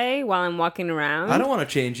all day while I'm walking around. I don't want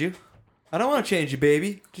to change you.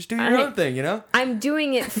 Baby. Just do your own thing, I'm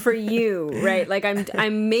doing it for you, right? Like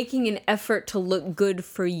I'm making an effort to look good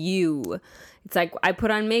for you. It's like I put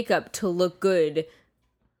on makeup to look good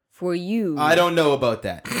for you. I don't know about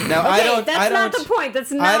that. Now That's not the point.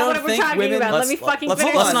 That's not what we're talking about. Let me fucking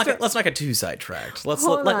finish. Let's not get too sidetracked.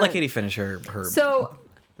 Hold Let on. Katie finish her. So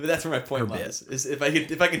But that's where my point lies. Is if I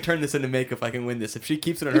can turn this into makeup, I can win this. If she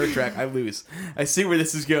keeps it on her track, I lose. I see where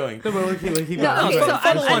this is going. okay, so Fun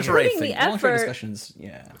I'm lingerie putting the thing. Lingerie effort. discussions.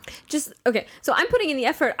 Yeah. So I'm putting in the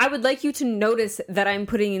effort. I would like you to notice that I'm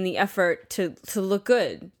putting in the effort to look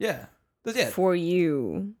good Yeah. for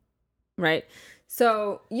you, right?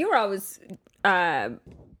 So you were always,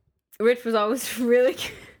 Rich was always really,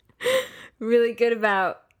 really good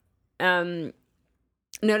about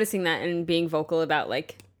noticing that and being vocal about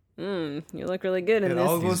like, you look really good in It this.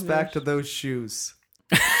 all goes back to those shoes.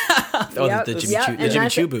 Yep, the yep, Jimmy and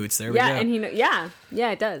that's Choo it. boots. There we Yeah, go. and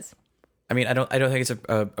yeah, it does. I mean, I don't think it's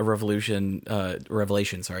a revelation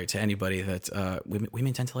to anybody that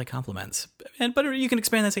women tend to like compliments, but you can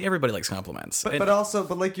expand that to say everybody likes compliments.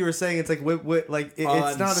 But like you were saying, it's like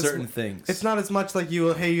it's not certain as, things. It's not as much like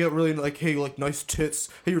you got really like nice tits.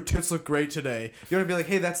 Hey, your tits look great today. You want to be like,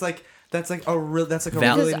 hey, that's like a really nice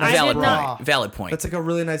valid bra. point. Valid point. That's like a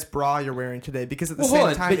really nice bra you're wearing today because at the Well, same hold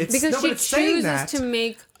on, time, but- it's Because no, but she it's saying chooses that. to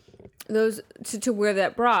make those to wear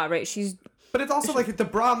that bra, right? But it's also like the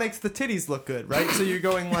bra makes the titties look good, right? So you're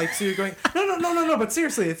going no. But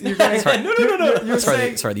seriously, you're going no. You're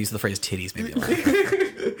saying Sorry, the use of the phrase titties made me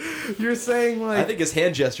laugh. you're saying like I think his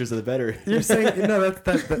hand gestures are the better. you're saying no.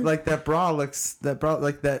 That like that bra looks that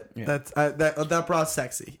bra's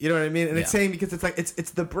sexy. You know what I mean? And it's saying because it's like it's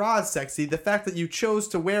the bra's sexy. The fact that you chose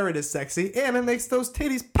to wear it is sexy, and it makes those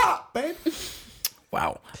titties pop, babe.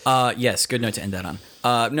 Wow. Yes, good note to end that on.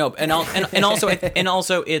 No, and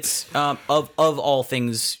also it's of all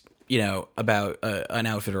things about an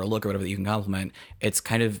outfit or a look or whatever that you can compliment, it's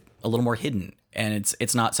kind of a little more hidden, and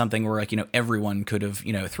it's not something where like everyone could have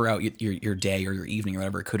throughout your day or your evening or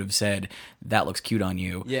whatever could have said that looks cute on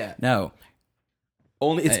you. Yeah. No.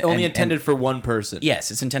 It's only intended for one person.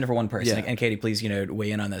 Yes, it's intended for one person. Yeah. And Katie, please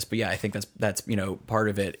weigh in on this. But yeah, I think that's part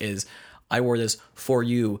of it is I wore this for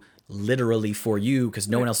you. Literally for you, because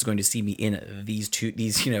no one else is going to see me in these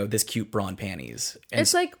this cute bra and panties. And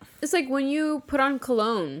It's like when you put on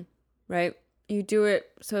cologne, right? You do it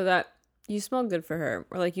so that You smell good for her,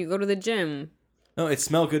 or like you go to the gym. No, it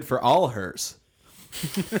smell good for all hers.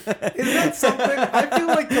 Is that something? I feel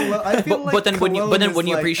like but then when you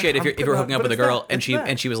like, appreciate if you're hooking up with a girl and she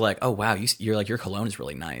she was like, oh wow, you're like, your cologne is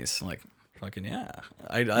really nice. I'm like, fucking yeah.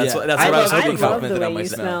 That's what I I was love hoping the for. compliment way on you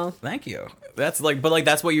myself. smell. Thank you. That's like, but like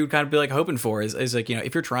that's what you would kind of be like hoping for is like, you know,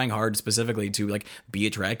 if you're trying hard specifically to like be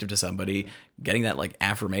attractive to somebody, getting that like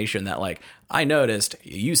affirmation that like, I noticed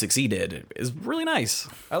you succeeded is really nice.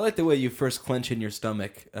 I like the way you first clench in your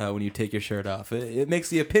stomach when you take your shirt off. It makes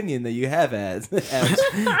the opinion that you have abs,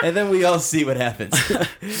 and then we all see what happens.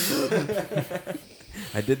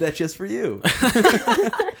 I did that just for you.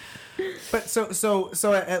 But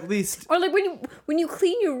so at least, Or like when you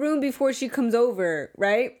clean your room before she comes over,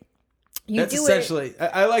 right? That's do essentially.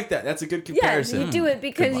 I like that. That's a good Yeah, comparison. you do it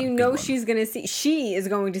because one, you good know one. she's gonna see. She is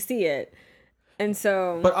going to see it, and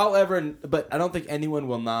so. But I don't think anyone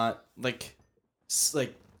will not like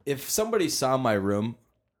if somebody saw my room,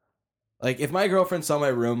 like if my girlfriend saw my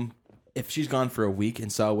room, if she's gone for a week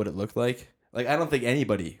and saw what it looked like I don't think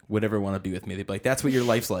anybody would ever want to be with me. They'd be like, "That's what your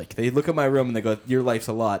life's like." They look at my room and they go, "Your life's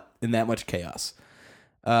a lot in that much chaos."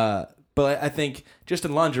 But I think just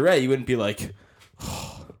in lingerie, you wouldn't be like,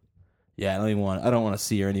 oh, "Yeah, I don't want to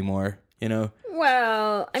see her anymore." You know,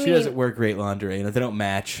 Well, I she mean, doesn't wear great laundry. You know, they don't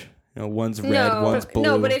match. You know, one's red, no, one's blue.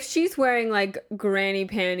 no. But if she's wearing like granny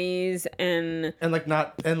panties and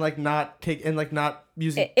not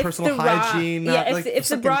using if personal the bra- hygiene, yeah, not, if, like, if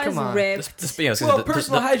the fucking, bra come is on. ripped, Well,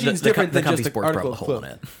 personal hygiene is different than comfy just an sports bra article with a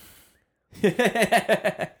of hole in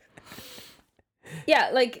it.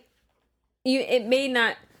 yeah, like it may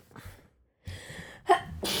not.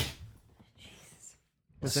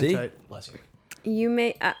 See? Tight. Bless you. You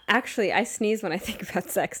may actually. I sneeze when I think about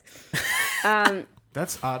sex.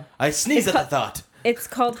 That's odd. I sneeze at the thought. It's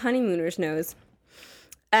called honeymooners nose.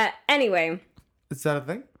 Anyway, Is that a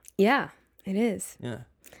thing? yeah, it is.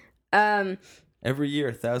 Yeah. Every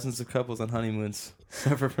year, thousands of couples on honeymoons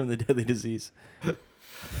suffer from the deadly disease.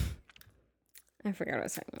 I forgot what I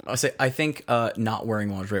was talking about. I'll say I think not wearing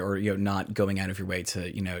lingerie or not going out of your way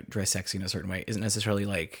to dress sexy in a certain way isn't necessarily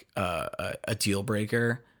like a deal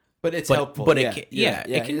breaker. But it's helpful. But yeah. it can, yeah,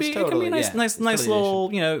 it can it's be totally, a nice It's totally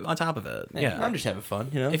little on top of it. Yeah, I'm just having fun,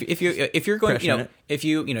 you know. if you're going Crushing it. if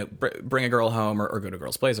you bring a girl home or go to a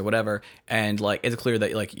girl's place or whatever, and like it's clear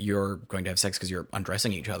that like you're going to have sex because you're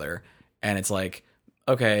undressing each other, and it's like,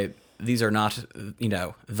 okay, these are not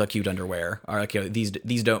the cute underwear, or like these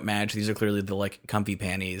don't match. These are clearly the like comfy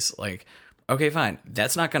panties. Like, okay, fine,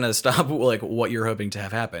 that's not going to stop like what you're hoping to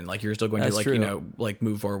have happen. Like you're still going That's to true. like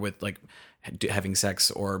move forward with like having sex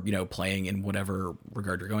or playing in whatever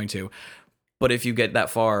regard you're going to. But if you get that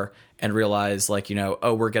far and realize like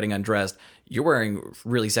oh, we're getting undressed, you're wearing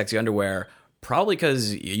really sexy underwear, probably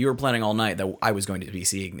because you were planning all night that I was going to be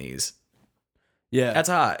seeing these. Yeah. That's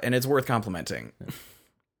hot, and it's worth complimenting.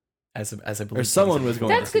 As I believe Or someone was going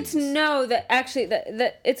That's to good to know that actually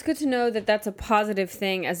that it's good to know that that's a positive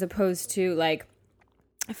thing as opposed to like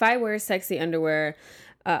if I wear sexy underwear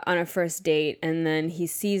on a first date and then he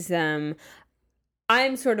sees them,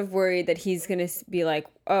 I'm sort of worried that he's going to be like,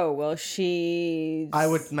 oh, well, she's... I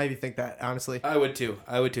would maybe think that, honestly. I would too.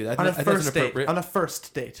 I On a think that's first date. inappropriate. On a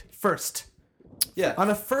first date. First. Yeah. On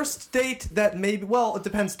a first date that maybe, well, it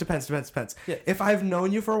depends. Yeah. If I've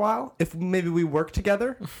known you for a while, if maybe we work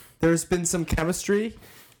together, there's been some chemistry,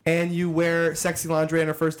 and you wear sexy lingerie on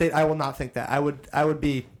a first date, I will not think that. I would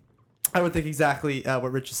think exactly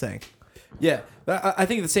what Rich is saying. Yeah, but I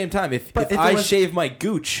think at the same time, if But if I it was- shave my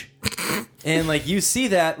gooch, and like you see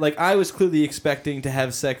that, like I was clearly expecting to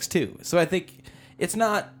have sex too. So I think it's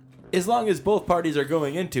not, as long as both parties are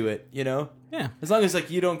going into it, Yeah. As long as like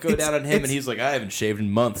you don't go It's- down on him and he's like, I haven't shaved in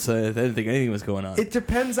months. I didn't think anything was going on. It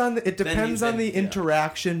depends on the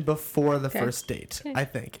interaction before the Okay. first date. Okay. I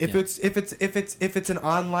think if it's an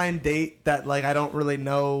online date that like I don't really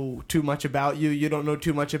know too much about you, you don't know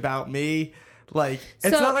too much about me. Like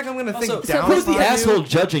it's So- not like I'm gonna think Also, down who's the on you. asshole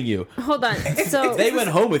judging you? Hold on. So They went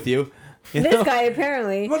home with you. this guy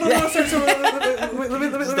apparently... Well, no, sorry,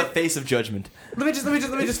 let This is the face of judgment. me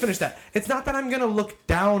just finish that. It's not that I'm gonna look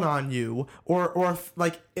down on you, or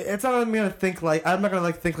like it's not that I'm not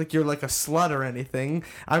gonna think like you're like a slut or anything.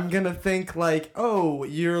 I'm gonna think like, oh,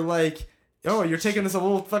 you're taking this a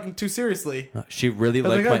little fucking too seriously. She really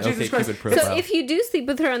like, liked oh, my Jesus OK Christ. Cupid So profile. So if you do sleep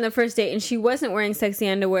with her on the first date and she wasn't wearing sexy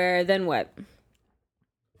underwear, then what?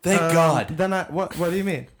 Thank God. Then what do you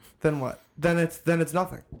mean? Then what? Then it's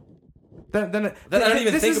nothing. Then I don't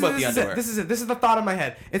even think about the underwear. This is it. This is the thought in my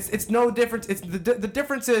head. It's no difference. It's the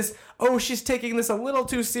difference is, oh, she's taking this a little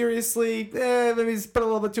too seriously. Maybe he's put a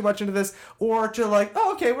little bit too much into this, or to like,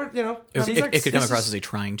 oh, okay, we're it could come across as a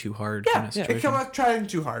trying too hard. Yeah, kind of situation. it come out trying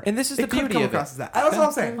too hard. And this is the could beauty come of it. across as that. That's all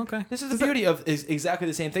I'm saying. Okay. This is the beauty of is exactly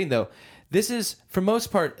the same thing, though. This is, for most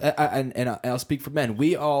part, and I'll speak for men,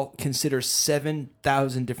 we all consider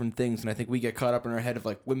 7,000 different things, and I think we get caught up in our head of,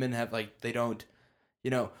 like, women have, like, they don't,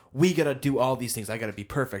 we gotta do all these things. I gotta be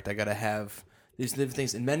perfect. I gotta have these different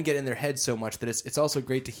things. And men get in their heads so much that it's also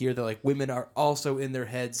great to hear that, like, women are also in their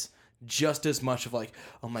heads just as much of like,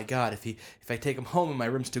 oh my God, if I take him home and my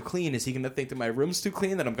room's too clean, is he going to think that my room's too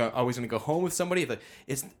clean, that I'm always going to go home with somebody? Like,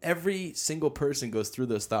 it's every single person goes through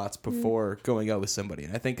those thoughts before going out with somebody,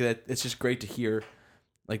 and I think that it's just great to hear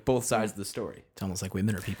like both sides of the story. It's almost like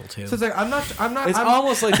women are people too. So it's like I'm not. It's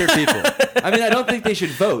almost like they're people. I mean, I don't think they should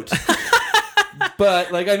vote.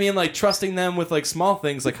 But like, I mean, like trusting them with like small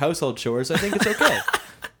things like household chores, I think it's okay.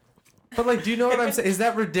 But like, do you know what I'm saying? Is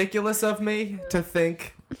that ridiculous of me to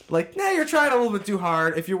think? Like, nah, you're trying a little bit too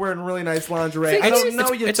hard if you're wearing really nice lingerie. I don't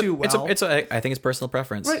know you too well. I think it's personal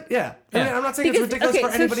preference. Right, yeah. Yeah. I mean, I'm not saying it's ridiculous for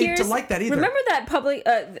anybody to like that either. Remember that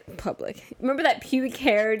Remember that pubic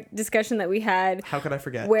hair discussion that we had? How could I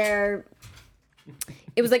forget? Where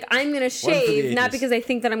it was like, I'm going to shave, not because I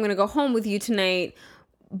think that I'm going to go home with you tonight,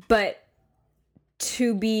 but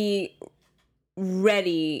to be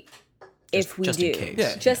ready if we just do. in case.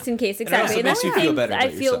 Yeah. Just in case, exactly. And that's makes the you feel thing better I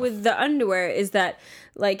about feel yourself. with the underwear is that,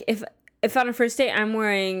 like, if on a first date I'm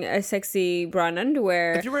wearing a sexy bra and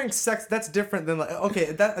underwear, if you're wearing sex, that's different than like,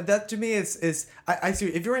 okay, that to me is I see.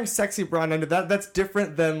 If you're wearing sexy bra and under, that's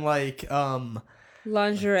different than like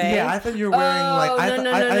lingerie. Yeah, I thought you were wearing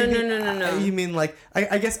No. You mean like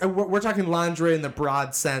I guess we're talking lingerie in the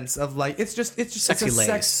broad sense of like it's just Sexy it's a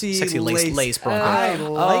lace. sexy lace bra. I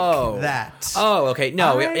like that. Oh, okay.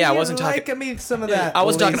 No, I wasn't talking. I mean, some of that. I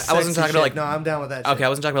wasn't lace talking. I wasn't sexy talking about like. shit. No, I'm down with that. Okay, shit. I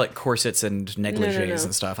wasn't talking about like corsets and negligees No.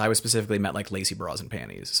 and stuff. I was specifically meant like lacy bras and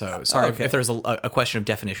panties. So sorry okay. if there's a question of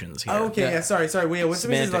definitions here. Okay, yeah, sorry. Wait, when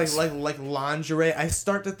somebody says Semantics. like lingerie, I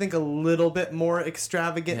start to think a little bit more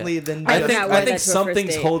extravagantly than I just. think I think that's the first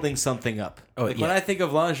something's date. holding something up. Oh, like yeah. when I think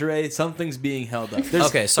of lingerie, something's being held up.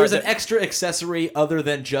 Okay, sorry, there's an extra accessory other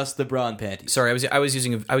than just the bra and panties. Sorry, I was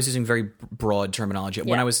using very broad terminology when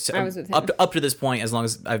Yeah, I was with him. up to this point. As long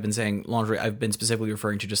as I've been saying lingerie, I've been specifically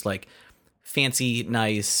referring to just like fancy,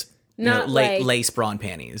 nice, Not like- lace bra and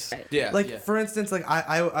panties. Yeah, Like for instance, like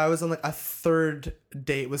I was on like a third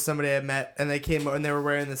date with somebody I met, and they came and they were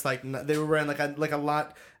wearing this like a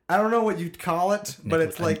lot. I don't know what you'd call it, but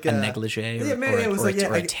it's like a negligee or, yeah, maybe or, it was or, like, a, yeah,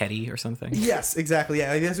 or a like- teddy or something. Yes, exactly.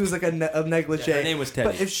 Yeah, I guess it was like a negligee. Yeah, her name was Teddy.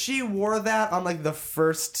 But if she wore that on like the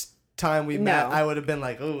first time we met, I would have been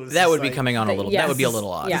like, oh, That would be coming on a little. yes. That would be a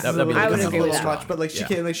little odd. Yeah. That'd be I would coming on agree a with little that. much, but like she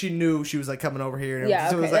came, like she knew she was like coming over here. And Yeah,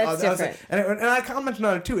 so it was okay, like, that's I was like, different. and I commented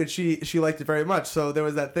on it too, and she liked it very much. So there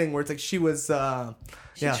was that thing where it's like she was,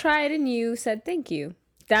 She yeah, tried and you said thank you.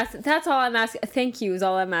 That's all I'm asking. Thank you is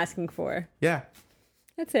all I'm asking for. yeah.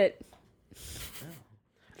 That's it.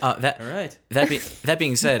 all right. That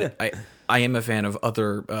being said, I am a fan of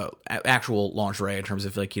other actual lingerie in terms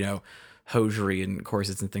of like hosiery and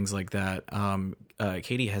corsets and things like that.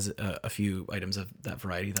 Katie has a few items of that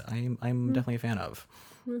variety that I'm definitely a fan of.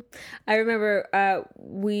 I remember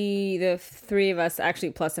the three of us,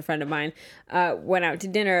 actually plus a friend of mine, went out to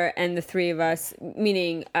dinner, and the three of us,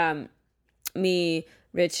 meaning me,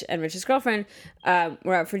 Rich, and Rich's girlfriend,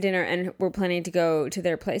 were out for dinner, and we're planning to go to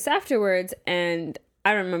their place afterwards. And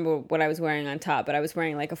I don't remember what I was wearing on top, but I was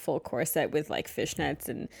wearing like a full corset with like fishnets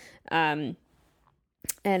and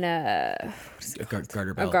a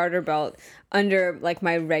Garter belt. garter belt under like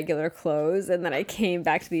my regular clothes, and then I came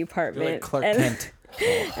back to the apartment. You're like Clark and, Kent.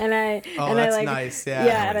 and I that's like nice,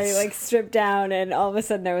 yeah. and I like stripped down, and all of a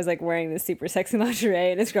sudden I was like wearing this super sexy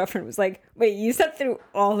lingerie, and his girlfriend was like, "Wait, you sat through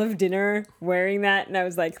all of dinner wearing that?" And I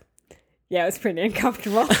was like, "Yeah, it was pretty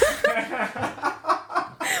uncomfortable."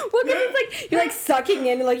 Well, because it's like you're like sucking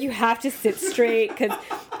in, and like you have to sit straight because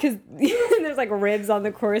there's like ribs on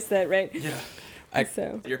the corset, right? Yeah.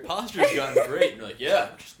 So Your posture's gotten great. You're like, yeah,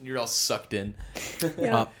 you're all sucked in.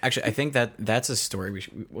 Actually, I think that's a story we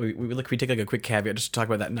take like a quick caveat just to talk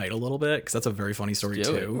about that night a little bit because that's a very funny story Let's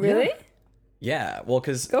do it. too. really, Yeah, well,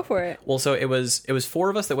 because go for it. Well, so it was four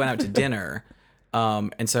of us that went out to dinner,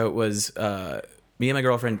 and so it was me and my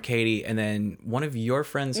girlfriend Katie, and then one of your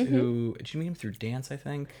friends who did you meet him through dance? I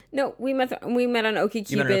think. No, we met on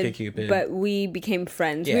OkCupid. You met on OkCupid. But we became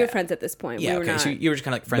friends. We Yeah. were friends at this point. Yeah, we were okay. not. So you were just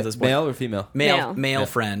kind of like friends at this point. Male or female? Male Male.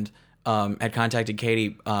 friend had contacted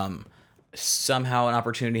Katie somehow an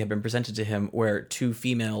opportunity had been presented to him where 2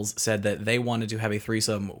 females said that they wanted to have a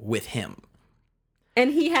threesome with him.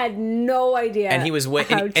 And he had no idea. And he was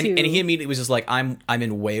and he immediately was just like, I'm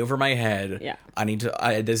in way over my head. Yeah. I need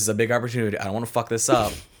to. This is a big opportunity. I don't want to fuck this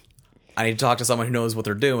up. I need to talk to someone who knows what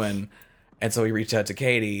they're doing. And so he reached out to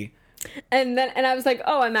Katie. And I was like,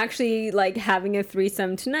 oh, I'm actually like having a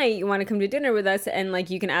threesome tonight. You want to come to dinner with us? And like,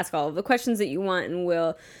 you can ask all of the questions that you want,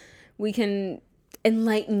 and we can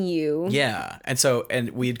enlighten you. Yeah. And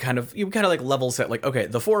we kind of like level set, like, okay,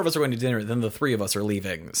 the 4 of us are going to dinner, then the 3 of us are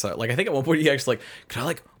leaving. So like, I think at one point he actually like, could I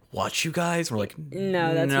like watch you guys? And we're like,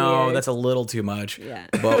 no, weird. That's a little too much. Yeah.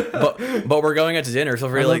 But we're going out to dinner. Feel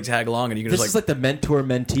free to like tag along, and you can This just is like the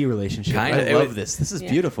mentor-mentee relationship. Kinda, I love this. This is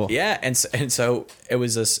beautiful. Yeah, and so it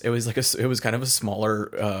was kind of a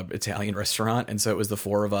smaller Italian restaurant, and so it was the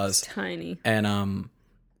 4 of us. Tiny. And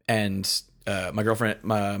my girlfriend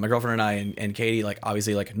and I and Katie like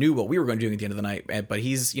obviously like knew what we were going to do at the end of the night, but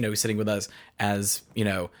he's sitting with us as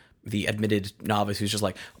the admitted novice who's just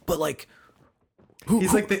like, but like.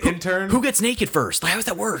 He's like the intern. Who gets naked first? Like, how does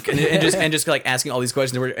that work? And just like asking all these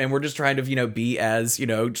questions, and we're just trying to be as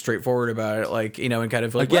straightforward about it, like and kind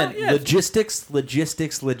of like again, well, yeah. logistics.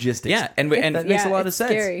 Yeah, and that makes a lot of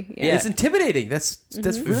sense. Scary. Yeah. It's intimidating. That's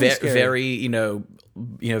really scary. very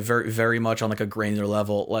very much on like a granular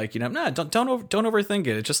level, like don't overthink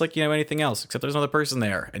it. It's just like anything else, except there's another person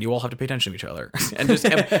there, and you all have to pay attention to each other,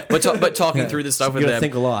 but talking through this stuff with them,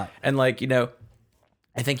 think a lot, and like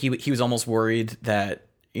I think he was almost worried that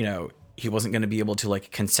he wasn't going to be able to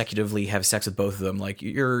like consecutively have sex with both of them. Like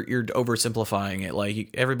you're oversimplifying it. Like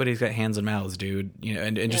everybody's got hands and mouths, dude.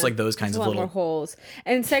 And just like those kinds of little more holes.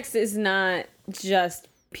 And sex is not just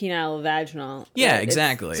penile vaginal. Yeah,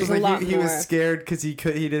 exactly. So like he was scared because he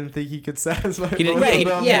didn't think he could satisfy. He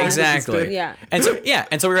didn't, yeah, exactly. Yeah. And so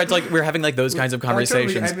we were having like those kinds of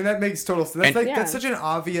conversations. I mean, that makes total sense. That's such an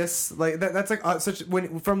obvious that's like such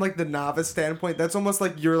when from like the novice standpoint. That's almost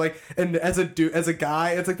like you're like, and as a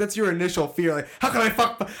guy, it's like that's your initial fear. Like how can I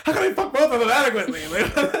fuck both of them adequately?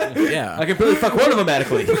 Yeah, I can barely fuck one of them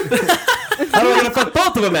adequately. How am I gonna fuck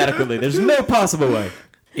both of them adequately? There's no possible way.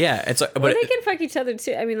 Yeah, it's but they can fuck each other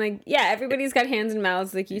too. I mean, like, yeah, everybody's got hands and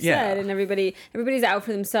mouths, like you said, and everybody's out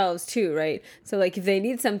for themselves too, right? So, like, if they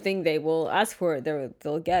need something, they will ask for it.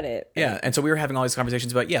 They'll get it. Yeah, and so we were having all these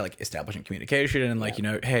conversations about like establishing communication and like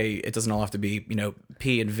hey, it doesn't all have to be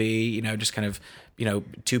P and V, just kind of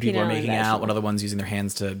 2 people are making out, one other one's using their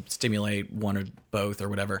hands to stimulate one or both or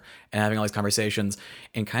whatever, and having all these conversations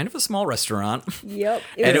in kind of a small restauant. Yep,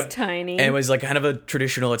 it was tiny, and it was like kind of a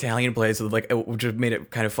traditional Italian place with like, which made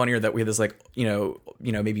it kind of funnier that we had this like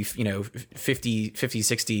maybe 50s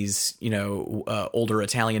 60s older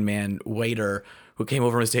Italian man waiter who came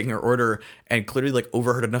over and was taking our order and clearly like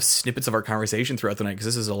overheard enough snippets of our conversation throughout the night, because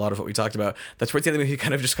this is a lot of what we talked about. That's where at the end he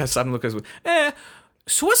kind of stopped and looked at us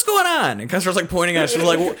so what's going on? And kind of starts like pointing at us.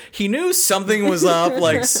 Like, well, he knew something was up.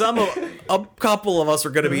 Like a couple of us were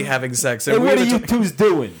going to be having sex. And what are you two's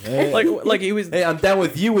doing? Like he was. Hey, I'm down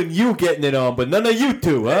with you and you getting it on, but none of you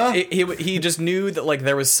two, huh? He just knew that like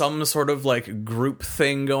there was some sort of like group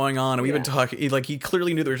thing going on, and we've been talking. He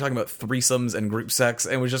clearly knew that we were talking about threesomes and group sex,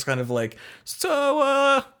 and was just kind of like,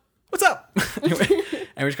 so what's up? And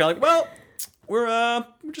we're just kind of like, well. We're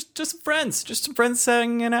just some friends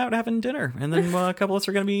hanging out, having dinner, and then a couple of us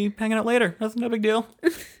are gonna be hanging out later. Nothing, no big deal.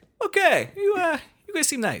 Okay, you guys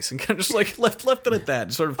seem nice, and kind of just like left it at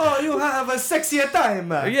that. Sort of. Oh, you have a sexier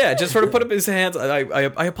time. Yeah, just sort of put up his hands. I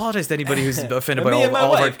apologize to anybody who's offended by all of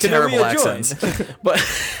our terrible accents, but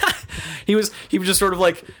he was just sort of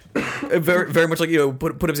like very very much like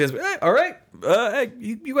put up his hands. Hey, all right. Hey,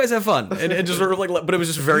 you guys have fun, and just sort of like, but it was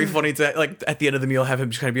just very funny to like at the end of the meal have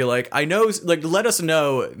him just kind of be like, I know, like let us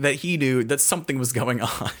know that he knew that something was going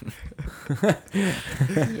on.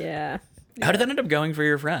 Yeah. How did that end up going for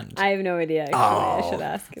your friend? I have no idea. Actually, I should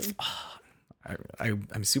ask him.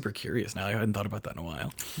 I'm super curious now. I hadn't thought about that in a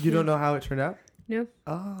while. You don't know how it turned out? No.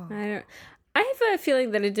 Oh. I don't. I have a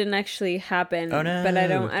feeling that it didn't actually happen. Oh, no. But I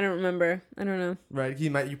don't remember. I don't know. Right.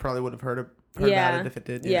 You probably would have heard about it if it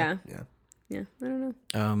did. Yeah. Yeah, I don't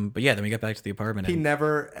know. But yeah, then we got back to the apartment. He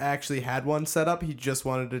never actually had one set up. He just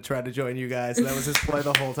wanted to try to join you guys. So that was his play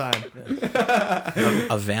the whole time.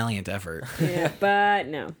 A valiant effort. Yeah, but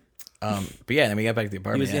no. But yeah, then we got back to the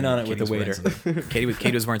apartment. He was in on it with the waiter. Katie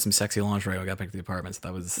was wearing some sexy lingerie when we got back to the apartment. So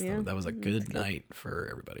that was a good night for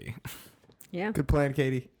everybody. Yeah. Good plan,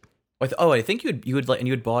 Katie. I think you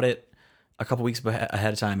had bought it a couple weeks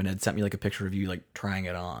ahead of time and had sent me like a picture of you like trying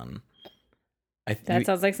it on. That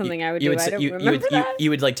sounds like something I would do. I don't remember that. You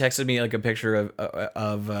would like texted me like a picture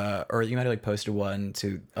of or you might have like posted one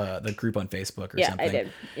to the group on Facebook or something. Yeah, I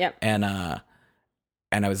did. Yep. And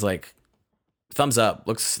I was like, thumbs up,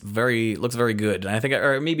 looks very good. And I think,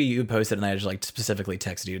 or maybe you posted and I just like specifically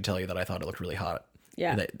texted you to tell you that I thought it looked really hot.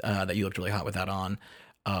 Yeah. That you looked really hot with that on.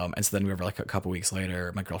 And so then we were like a couple weeks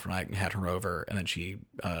later, my girlfriend and I had her over, and then she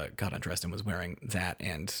got undressed and was wearing that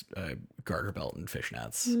and a garter belt and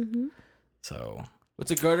fishnets. Mm-hmm. So what's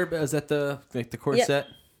a garter belt? Is that the corset?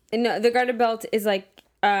 Yep. No, the garter belt is like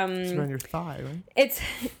it's around your thigh, right?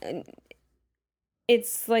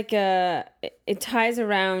 It's like it ties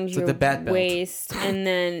around your waist, and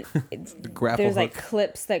then there's like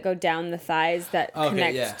clips that go down the thighs that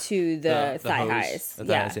connect to the thigh highs.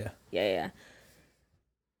 Yeah.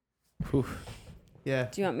 Whew. Yeah.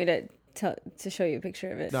 Do you want me to show you a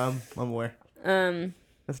picture of it? No, I'm aware.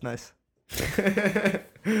 That's nice.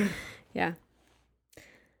 Yeah.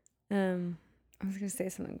 I was gonna say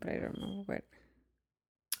something, but I don't remember what.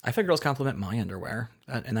 I feel girls compliment my underwear,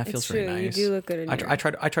 and that feels very nice. You do look good in I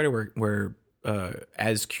try to wear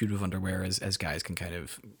as cute of underwear as guys can kind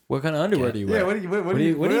of. What kind of underwear do you wear? Yeah, what do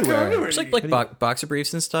you wear? Just like boxer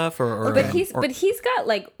briefs and stuff, but he's got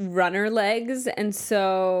like runner legs, and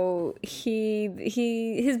so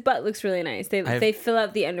his butt looks really nice. They fill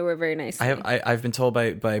out the underwear very nicely. I've been told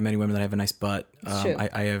by many women that I have a nice butt. True.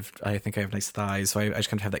 I think I have nice thighs, so I just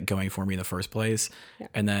kind of have that going for me in the first place. Yeah.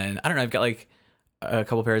 And then I don't know, I've got like a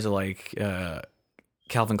couple pairs of like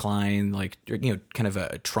Calvin Klein, like, you know, kind of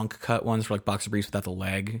a trunk cut ones for like boxer briefs without the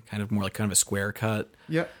leg, kind of a square cut.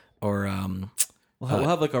 Yeah. Or we'll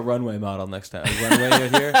have like a runway model next time. A runway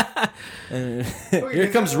out here. And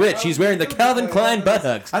here comes Rich. He's wearing the Calvin Klein butt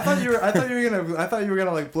hugs. I thought you were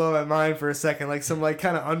gonna like blow my mind for a second, like some like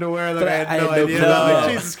kind of underwear that I had no idea about.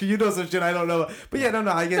 Like, Jesus, you know some shit I don't know. But yeah,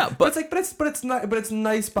 no, I get. No, but it's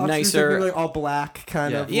nice boxers. Nicer, like all black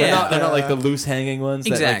kind of. Yeah, they're not like the loose hanging ones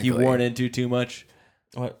that like you worn into too much.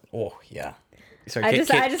 What? Oh yeah. Sorry,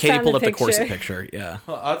 Katie pulled up the corset picture. Yeah.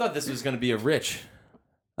 Oh, I thought this was gonna be a Rich.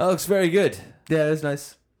 That looks very good. Yeah, it's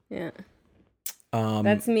nice. Yeah.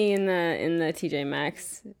 That's me in the TJ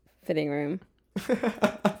Maxx fitting room.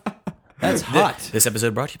 That's hot. This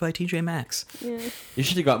episode brought to you by TJ Maxx. Yeah. You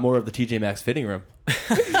should have got more of the TJ Maxx fitting room.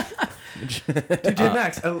 TJ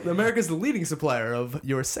Maxx, America's leading supplier of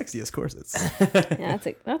your sexiest corsets. Yeah,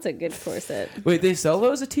 that's a good corset. Wait, they sell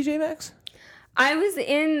those at TJ Maxx? I was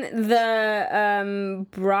in the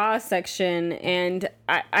bra section, and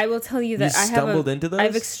I will tell you that I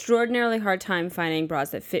have extraordinarily hard time finding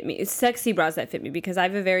bras that fit me, sexy bras that fit me, because I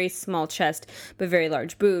have a very small chest but very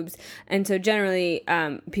large boobs, and so generally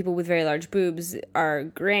people with very large boobs are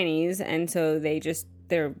grannies, and so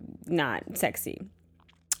they're not sexy.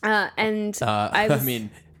 I mean,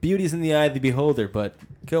 beauty's in the eye of the beholder, but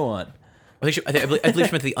go on. I believe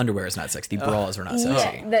she meant the underwear is not sexy. The bras are not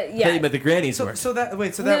sexy. But the grannies were. So that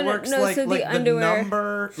works like the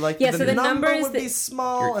number, like the number would be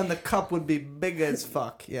small and the cup would be big as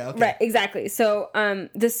fuck. Yeah, okay. Right, exactly. So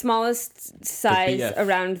the smallest size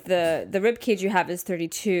around the rib cage you have is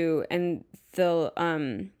 32, and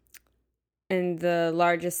the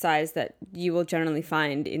largest size that you will generally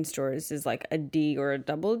find in stores is like a D or a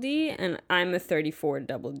double D, and I'm a 34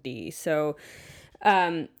 double D. So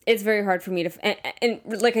it's very hard for me to and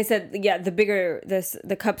like I said, yeah, the bigger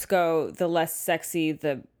the cups go, the less sexy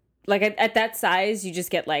at that size you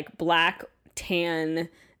just get like black, tan,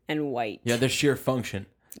 and white. Yeah, they're sheer function.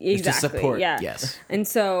 Exactly. It's just support. Yeah. Yes. And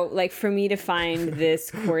so like for me to find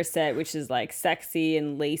this corset which is like sexy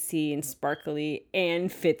and lacy and sparkly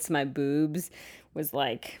and fits my boobs was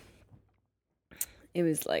like it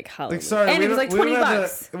was like Halloween. Like, sorry, and it was like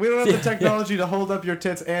 $20. We don't have the technology to hold up your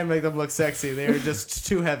tits and make them look sexy. They are just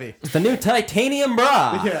too heavy. It's the new titanium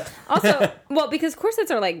bra. Yeah. Also, well, because corsets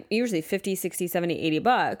are like usually $50, $60, $70,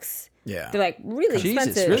 $80. Yeah. They're like really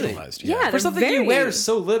expensive. Really? Yeah, for something you wear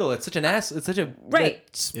so little, it's such an ass. It's such a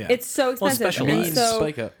It's so expensive. Specialized. So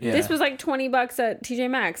spike up. Yeah. this was like $20 at TJ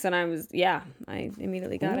Maxx, and I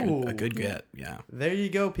immediately got it. A good get. Yeah. There you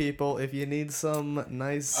go, people. If you need some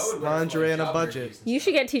nice lingerie on a budget, you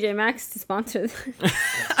should get TJ Maxx to sponsor.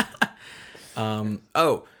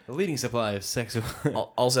 The leading supply of sexual.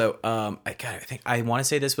 Also, I think I want to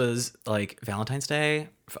say this was like Valentine's Day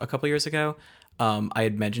a couple years ago. I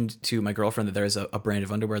had mentioned to my girlfriend that there's a brand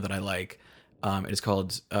of underwear that I like. It is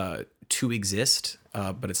called To Exist,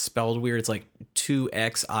 but it's spelled weird. It's like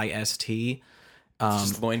 2XIST.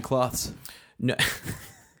 Just loincloths. No.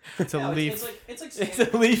 It's a leaf. It's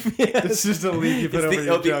a leaf. Yes. It's just a leaf you put over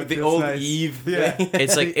your junk. The old nice. Eve. Yeah.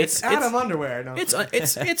 It's like it's Adam underwear. No. It's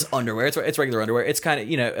underwear. It's regular underwear. It's kind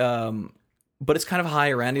of but it's kind of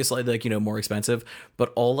higher end. It's like, more expensive,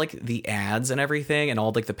 but all like the ads and everything and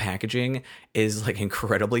all like the packaging is like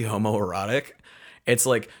incredibly homoerotic. It's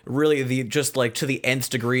like really just like to the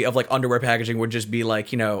nth degree of like underwear packaging would just be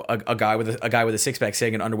like, a guy with a six pack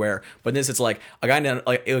sitting in underwear. But in this, it's like a guy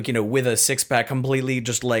with a six pack completely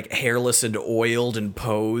just like hairless and oiled and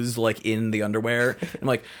posed like in the underwear. I'm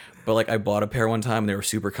like, but like I bought a pair one time and they were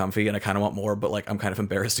super comfy and I kind of want more, but like I'm kind of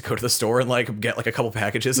embarrassed to go to the store and like get like a couple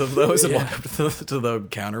packages of those and walk up to the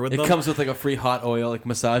counter with them. It comes with like a free hot oil, like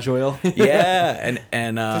massage oil. Yeah,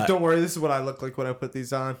 and Just don't worry, this is what I look like when I put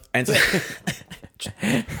these on. And so,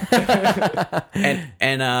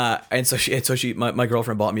 and so my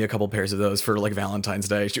girlfriend bought me a couple pairs of those for like Valentine's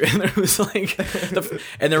Day, and there was like,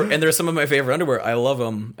 and there's some of my favorite underwear. I love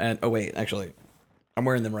them. And oh wait, actually, I'm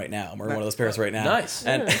wearing them right now. I'm wearing one of those pairs right now. Nice.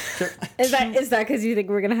 And Is that because you think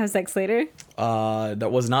we're gonna have sex later?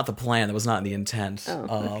 that was not the plan. That was not the intent.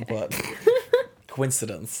 Oh, okay. But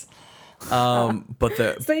coincidence. But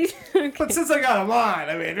Okay. But since I got them on,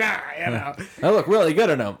 I mean, I look really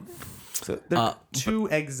good in them. So to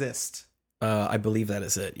exist. I believe that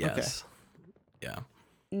is it. Yes. Okay. Yeah.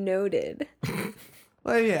 Noted.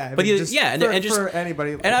 Well, yeah, but for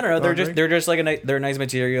anybody, and I don't know, they're just like they're a nice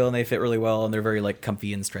material and they fit really well and they're very like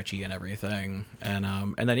comfy and stretchy and everything. And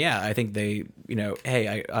then I think they,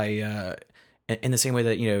 hey, I in the same way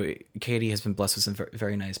that Katie has been blessed with some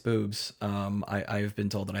very nice boobs. I've been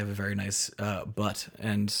told that I have a very nice butt,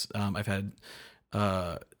 and I've had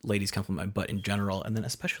ladies compliment my butt in general, and then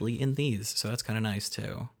especially in these. So that's kind of nice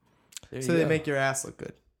too. So they make your ass look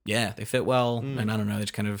good. Yeah, they fit well, and I don't know, it's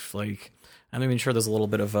kind of like, I'm even sure there's a little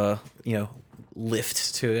bit of a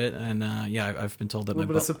lift to it, and I've been told that a little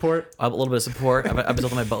bit of support. A little bit of support. I've been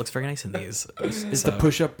told that my butt looks very nice in these. Is the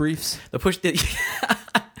push-up briefs? The push.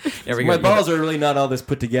 There we My go. balls are really not all this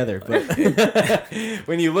put together, but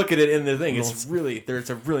when you look at it in the thing, it's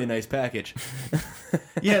a really nice package.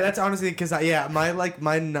 Yeah, that's honestly because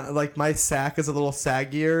my sack is a little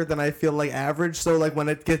saggier than I feel like average. So like when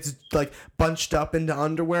it gets like bunched up into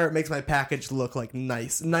underwear, it makes my package look like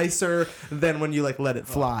nicer than when you like let it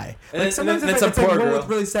fly. Like sometimes it's like one with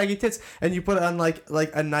really saggy tits, and you put it on like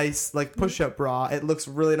a nice like push-up bra. It looks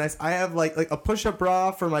really nice. I have like a push-up bra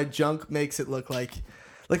for my junk makes it look like.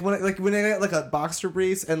 When I get like a boxer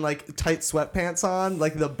briefs and like tight sweatpants on,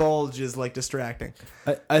 like the bulge is like distracting.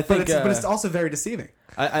 I think, but it's also very deceiving.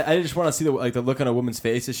 I just want to see the look on a woman's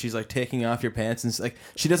face as she's like taking off your pants, and it's like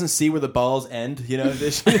she doesn't see where the balls end. I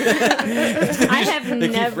have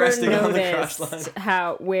never noticed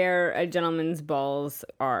where a gentleman's balls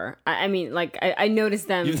are. I mean, like I noticed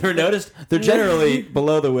them. You've never noticed? They're generally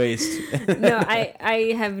below the waist. No,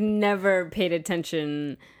 I have never paid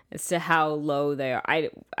attention as to how low they are.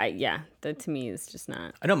 That to me is just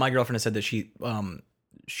not. I know my girlfriend has said that she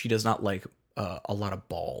does not like a lot of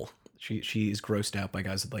ball. She's grossed out by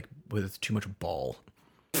guys with too much ball.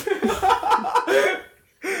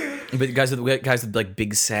 But guys with like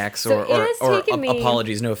big sacks or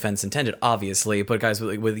apologies, no offense intended, obviously, but guys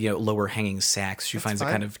with lower hanging sacks, she finds it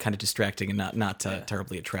kind of distracting and not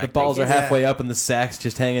terribly attractive. The balls are halfway up and the sacks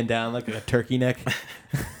just hanging down like a turkey neck.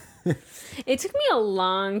 It took me a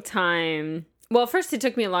long time. Well, first it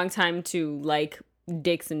took me a long time to like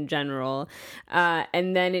dicks in general,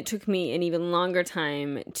 and then it took me an even longer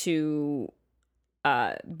time to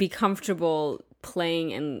be comfortable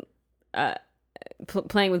playing and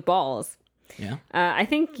playing with balls. Yeah. I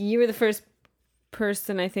think you were the first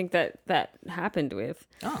person I think that happened with.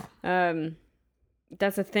 Oh.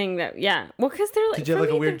 That's a thing that Well, because they're like. Did you have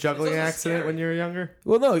like a weird juggling accident when you were younger?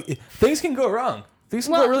 Well, no, things can go wrong. Things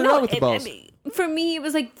can go really wrong with the balls. For me, it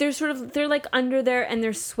was like they're like under there and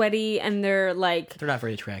they're sweaty and they're like they're not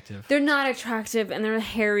very attractive. They're not attractive and they're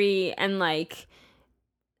hairy and like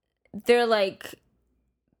they're like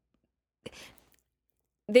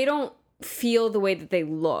they don't feel the way that they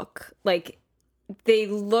look. Like they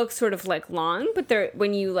look sort of like long, but they're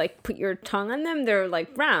when you like put your tongue on them, they're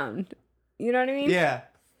like round. You know what I mean? Yeah.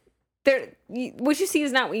 What you see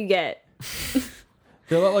is not what you get.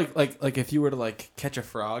 They're a lot like if you were to like catch a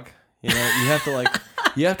frog, you have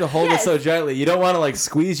to hold it so gently. You don't want to like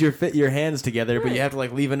squeeze your hands together, but you have to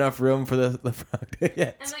like leave enough room for the frog to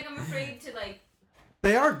get. And like I'm afraid to like.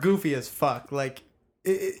 They are goofy as fuck. Like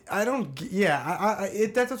I don't. Yeah,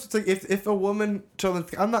 that's what's like. If a woman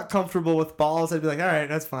told me I'm not comfortable with balls, I'd be like, all right,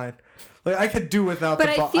 that's fine. Like I could do without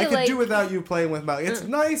the ball. I could do without you playing with balls. It's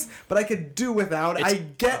nice, but I could do without. I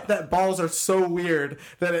get that balls are so weird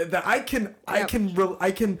that I can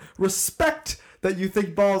respect that you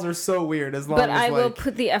think balls are so weird as long as I will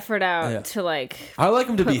put the effort out to like. I like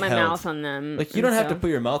them to put be my held. mouth on them. Like you don't have to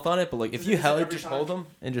put your mouth on it, but like if you just hold them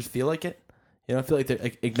and just feel like it. You don't feel like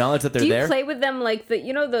they acknowledge that they're Do you there. play with them like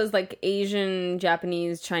those like Asian,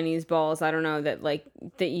 Japanese, Chinese balls? I don't know that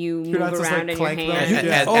you move not just, around like, in your clank them? hand.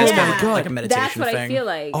 As Oh kind my of God. like a meditation That's what thing. I feel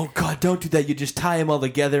like. Oh God, don't do that. You just tie them all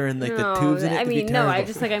together and like the tubes in it. I It'd be mean, no. I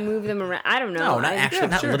terrible. just I move them around. I don't know. No, not actually,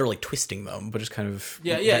 not sure. literally twisting them, but just kind of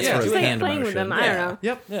Yeah, that sort of Just like hand playing motion. with them. I don't know.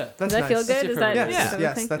 Yep. Yeah. That's Does that nice. feel good? Is that Yes, sort of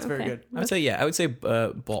yes, thing? that's very Okay. good. I would say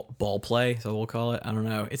ball play, so we'll call it. I don't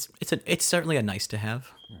know. It's certainly a nice to have.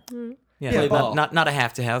 Yeah, Play ball. not a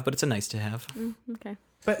have to have, but it's a nice to have. Okay.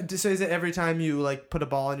 But so is it every time you like put a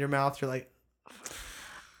ball in your mouth, you're like,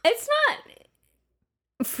 It's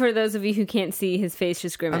not. For those of you who can't see, his face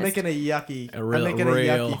just grimaced. I'm making a yucky. A real, I'm making a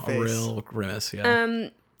yucky face. real grimace. Yeah.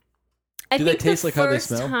 I Do they think taste the like how they first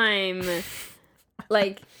smell? time,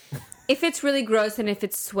 like, if it's really gross and if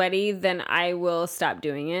it's sweaty, then I will stop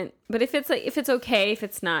doing it. But if it's okay, if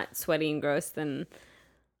it's not sweaty and gross, then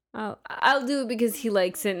I'll do it because he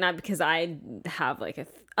likes it, not because I have like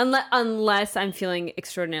unless I'm feeling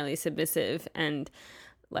extraordinarily submissive and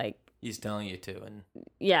like He's telling you to, and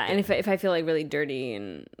yeah, and if I feel like really dirty,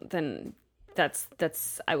 and then that's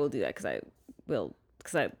I will do that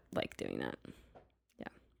because I like doing that.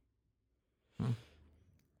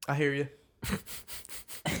 I hear you.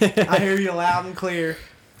 I hear you loud and clear.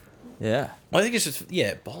 Yeah. Well, I think it's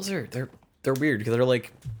just balls are they're weird because they're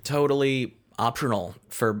like totally optional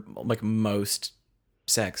for like most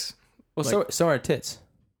sex. Well, so are tits.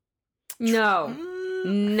 No,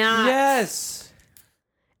 not. Yes.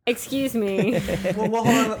 Excuse me. Well, hold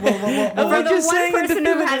on. Well, For the just one saying person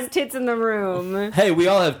the who has tits in the room. Hey, we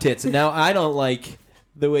all have tits. Now I don't like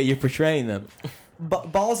the way you're portraying them.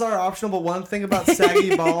 balls are optional, but one thing about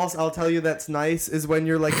saggy balls, I'll tell you that's nice, is when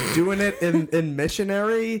you're like doing it in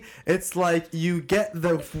missionary, it's like you get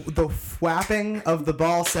the flapping of the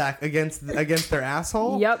ball sack against their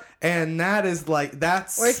asshole. Yep. And that is like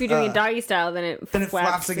that's. Or if you're doing it doggy style, then it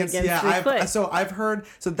flaps against yeah. the foot. I've heard.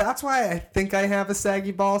 So that's why I think I have a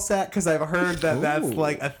saggy ball sack, because I've heard that that's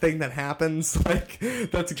like a thing that happens. Like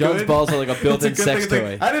that's John's good. balls are like a built-in It's a good sex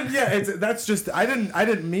thing. toy. I didn't. Yeah. That's just. I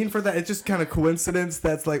didn't mean for that. It's just kind of coincidence.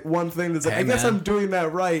 That's like one thing that's like. Hey, I guess man. I'm doing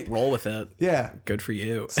that right. Roll with it. Yeah. Good for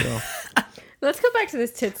you. Let's go back to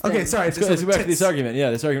this tits thing. Okay. Sorry. Let's go back to this argument.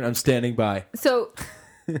 Yeah, this argument I'm standing by. So,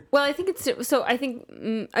 well, I think it's so. I think.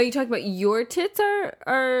 Are you talking about your tits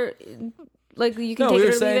are like you can No, take we it were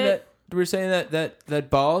or leave saying it? that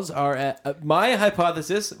balls are at my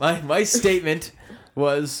hypothesis. My statement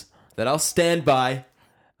was that I'll stand by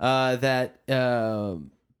that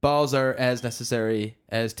balls are as necessary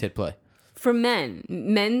as tit play. For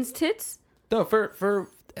men's tits. No, for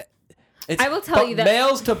it's, I will tell you that-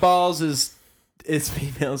 males to balls is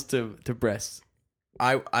females to breasts.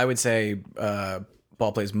 I would say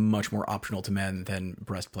ball play is much more optional to men than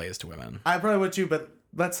breast play is to women. I probably would too, but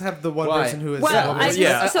let's have the one Why? person who is. Well, I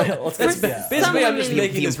Yeah. so for some Basically, I'm just women-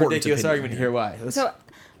 making The this important ridiculous opinion argument here. Why? So,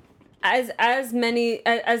 as many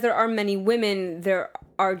as there are many women, there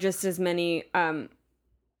are just as many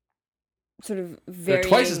sort of there are varying,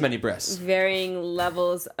 twice as many breasts. varying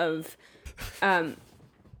levels of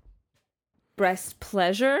breast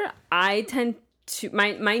pleasure. I tend to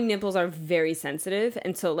my nipples are very sensitive,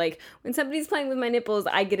 and so like when somebody's playing with my nipples,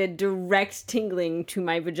 I get a direct tingling to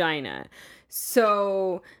my vagina.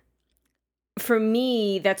 So for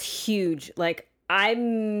me, that's huge. Like I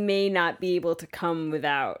may not be able to come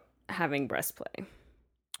without having breast play.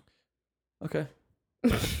 Okay.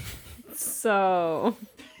 So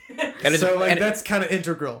And So like that's kind of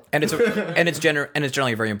integral. and it's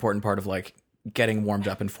generally a very important part of like getting warmed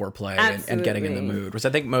up in foreplay and getting in the Absolutely. mood. Which I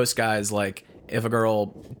think most guys like if a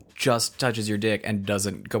girl just touches your dick and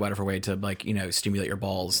doesn't go out of her way to like stimulate your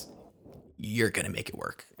balls, you're gonna make it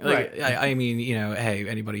work. Like, Right. I mean, hey,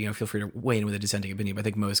 anybody, feel free to weigh in with a dissenting opinion. But I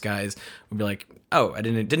think most guys would be like, oh, I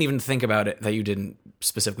didn't even think about it that you didn't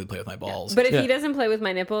specifically play with my balls. but if he doesn't play with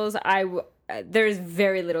my nipples, there's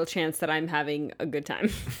very little chance that I'm having a good time.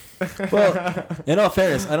 Well, in all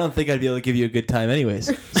fairness, I don't think I'd be able to give you a good time,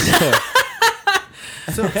 anyways.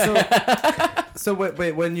 So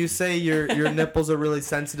wait. When you say your nipples are really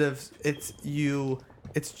sensitive, is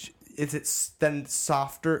it then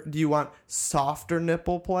softer? Do you want softer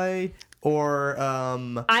nipple play? Or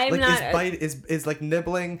I'm like not- is like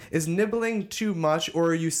nibbling too much, or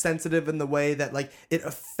are you sensitive in the way that like it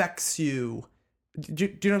affects you? Do you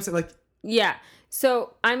know what I'm saying? Like Yeah.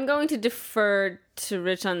 So I'm going to defer to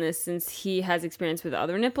Rich on this since he has experience with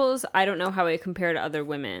other nipples. I don't know how I compare to other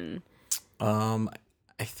women.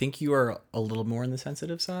 I think you are a little more on the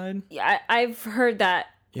sensitive side. Yeah, I've heard that.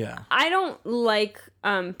 Yeah. I don't like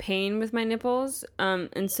pain with my nipples,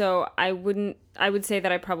 and so I would say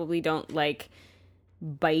that I probably don't like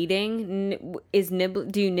biting. Is nibble?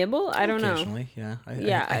 Do you nibble? I don't know. Occasionally, yeah. I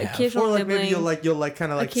have. Occasional Or like nibbling. maybe you'll like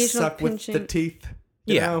kind of like occasional suck with the pinching. teeth.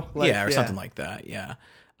 You know? Like, or something like that. Yeah.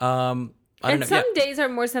 I don't And know. some days are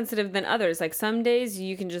more sensitive than others. Like some days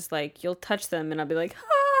you can just like you'll touch them and I'll be like,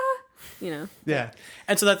 ah, you know. Yeah.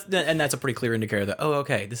 And so that's a pretty clear indicator that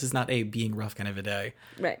okay, this is not a being rough kind of a day.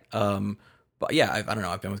 Right. But yeah, I don't know.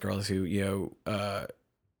 I've been with girls who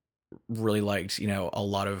really liked a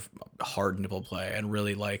lot of hard nipple play and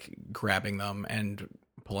really like grabbing them and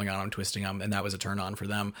pulling on them, twisting them, and that was a turn on for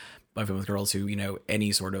them. I've been with girls who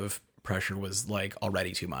any sort of pressure was like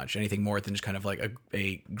already too much. Anything more than just kind of like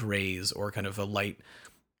a graze or kind of a light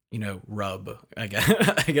rub, I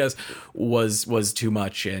guess was too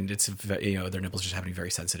much, and it's their nipples just happen to be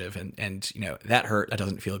very sensitive, and that hurt, that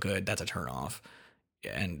doesn't feel good, that's a turn off,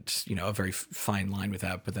 and a very fine line with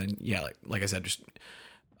that. But then like I said, just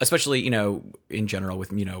especially in general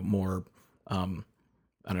with more I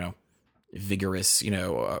don't know, vigorous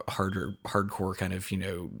hardcore kind of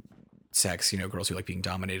sex, girls who like being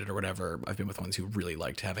dominated or whatever. I've been with ones who really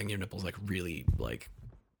liked having your nipples like really like,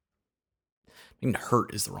 I mean,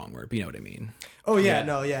 hurt is the wrong word, but you know what I mean. Oh yeah,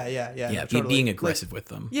 no, yeah. Yeah, totally. being aggressive with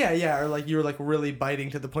them. Yeah, or like you were like really biting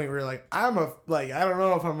to the point where you're like, I don't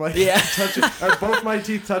know if I'm like Yeah. touching. Are both my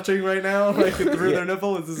teeth touching right now? Like through their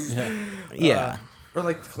nipple? Is this, Yeah. Or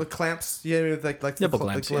like clamps? Yeah, like Nipple the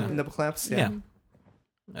clamps, like yeah. nipple clamps. Yeah.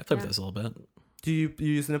 I played with this a little bit. Do you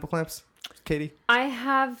use the nipple clamps, Katie? I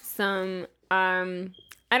have some. I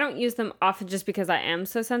don't use them often just because I am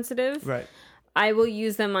so sensitive. Right. I will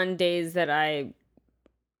use them on days that I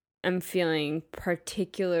am feeling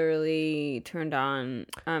particularly turned on.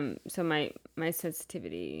 So my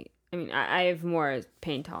sensitivity. I mean, I have more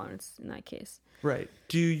pain tolerance in that case. Right.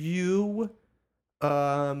 Do you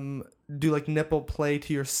do like nipple play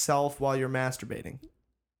to yourself while you're masturbating?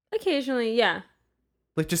 Occasionally, yeah.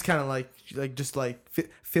 Like just kind of like just like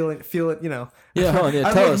feel it, Yeah, hold on, yeah,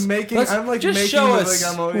 I'm tell like us. making. Let's I'm like just making show like us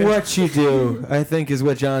I'm what you do. I think is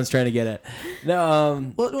what John's trying to get at.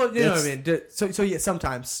 No, Well, you know what I mean. So yeah,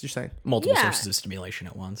 sometimes you're saying. Multiple Yeah. sources of stimulation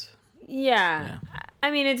at once. Yeah.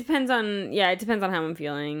 I mean, it depends on how I'm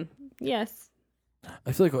feeling. Yes.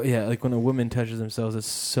 I feel like when a woman touches themselves, it's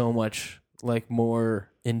so much like more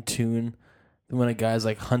in tune than when a guy's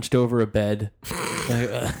like hunched over a bed.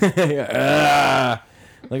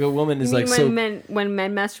 Like a woman is You like mean when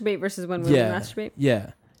men masturbate versus when women masturbate?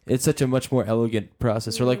 Yeah, it's such a much more elegant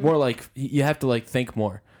process, or like more like you have to like think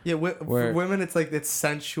more. Yeah, for women, it's like it's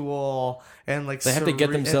sensual and like They have to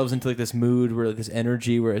get themselves into like this mood where like, this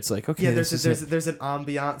energy where it's like okay, there's an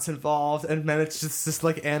ambiance involved, and then it's just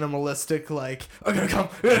like animalistic, like I gotta come.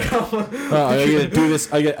 Oh, I gotta do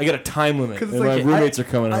this. I got a time limit. And my roommates are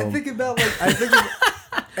coming home. I think about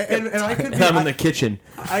and I could. And I'm in the kitchen.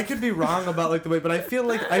 I could be wrong about like the way, but I feel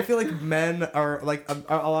like men are like a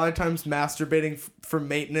lot of times masturbating for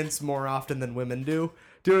maintenance more often than women do.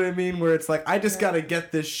 Do you know what I mean? Where it's like I just gotta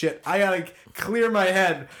get this shit. I gotta clear my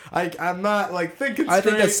head. I'm not like thinking straight. I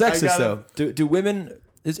think that's sexist though. Do women?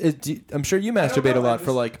 I'm sure you masturbate a lot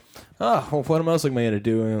for like, what else am I gonna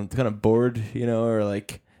do? I'm kind of bored, or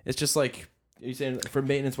like it's just like you saying for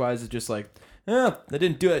maintenance wise, it's just like, I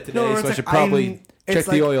didn't do it today, so I should probably check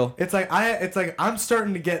the oil. It's like I'm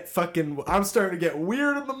starting to get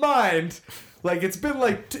weird in the mind. Like it's been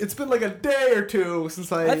like a day or two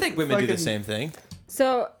since I think women do the same thing.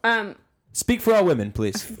 So, Speak for all women,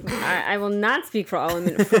 please. I will not speak for all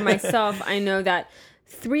women. For myself, I know that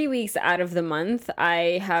 3 weeks out of the month,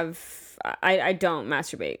 I don't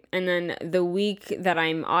masturbate, and then the week that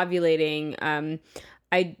I'm ovulating,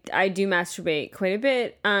 I do masturbate quite a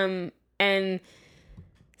bit, and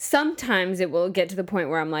sometimes it will get to the point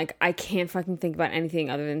where I'm like, I can't fucking think about anything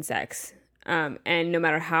other than sex. And no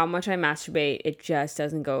matter how much I masturbate, it just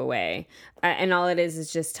doesn't go away. And all it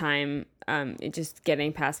is just time. It just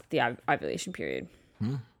getting past the ovulation period.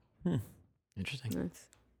 Interesting.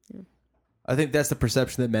 I think that's the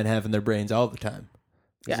perception that men have in their brains all the time.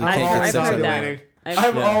 Yeah, I'm always I've heard ovulating. that.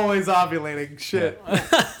 I'm always ovulating. Shit.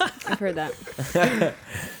 I've heard that.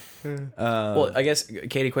 Well, I guess,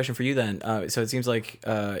 Katie, question for you then. So it seems like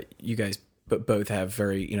you guys both have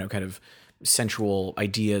very, kind of sensual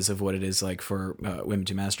ideas of what it is like for women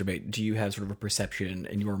to masturbate. Do you have sort of a perception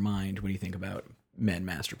in your mind when you think about men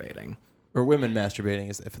masturbating? Or women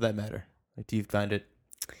masturbating, for that matter? Like, do you find it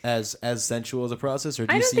as sensual as a process, or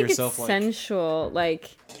do you see yourself it's sensual?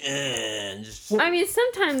 Like, I mean,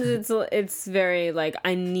 sometimes it's very like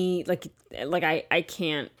I need like I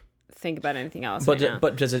can't think about anything else.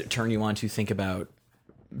 But does it turn you on to think about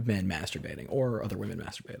men masturbating or other women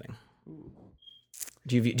masturbating?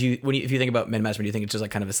 if you think about men masturbating, do you think it's just like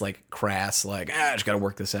kind of this like crass, like I just got to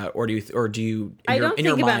work this out, or do you? I don't think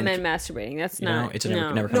about men masturbating. That's not. It's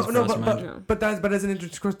never comes across your mind. But as an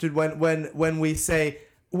interesting question, when we say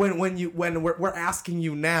when we're asking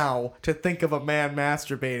you now to think of a man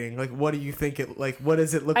masturbating, like what do you think it like? What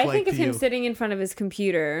does it look like? I think to of him you? sitting in front of his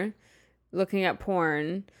computer, looking at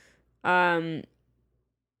porn.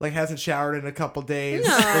 Like hasn't showered in a couple days.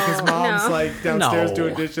 No, like his mom's like downstairs No.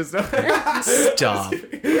 doing dishes. Stop.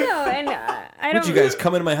 No, and I don't. Did you guys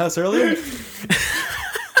come into my house earlier?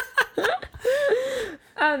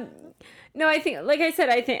 No, I think, like I said,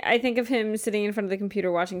 I think of him sitting in front of the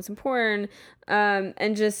computer watching some porn,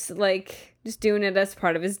 and just doing it as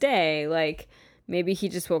part of his day. Like maybe he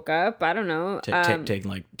just woke up. I don't know. Taking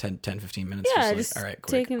like 10, 15 minutes. Yeah, just all right,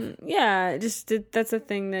 quick. That's a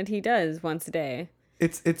thing that he does once a day.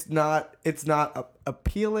 It's not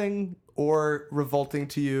appealing or revolting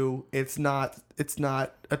to you. It's not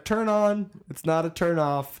a turn on. It's not a turn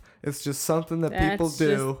off. It's just something that people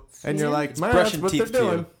do, and you're like, man, that's what they're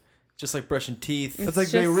doing. Just like brushing teeth. It's like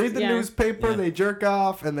they read the newspaper, they jerk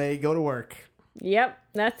off, and they go to work. Yep,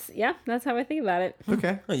 that's how I think about it.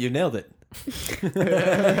 Okay, Oh, you nailed it.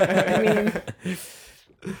 I mean,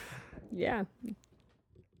 yeah.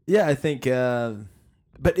 Yeah, I think.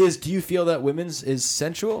 But do you feel that women's is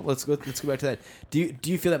sensual? Let's go back to that. Do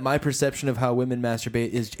you feel that my perception of how women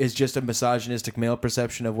masturbate is just a misogynistic male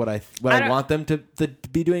perception of what I want them to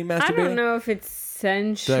be doing masturbating? I don't know if it's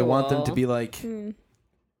sensual. Do I want them to be like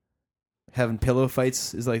having pillow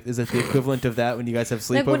fights? Is that the equivalent of that when you guys have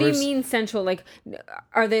sleepovers? Like, what do you mean sensual? Like,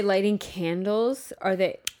 are they lighting candles? Are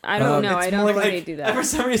they? I don't know. I don't think they do that. For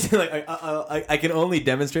some reason, like I can only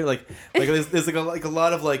demonstrate like there's like a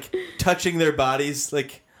lot of like touching their bodies.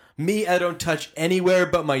 Like me, I don't touch anywhere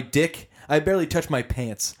but my dick. I barely touch my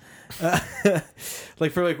pants.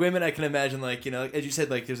 Like for like women, I can imagine like as you said,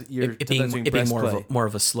 like you're it being more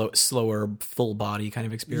of a slower full body kind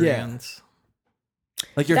of experience. Yeah.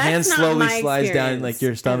 Like your hand slowly slides down like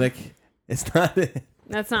your stomach. It's not.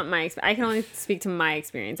 That's not my experience. I can only speak to my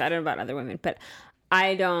experience. I don't know about other women, but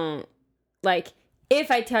I don't like if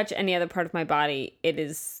I touch any other part of my body, it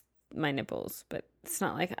is my nipples. But it's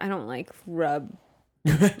not like I don't like rub.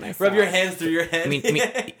 Rub your hands through your head.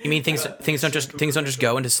 You mean things don't just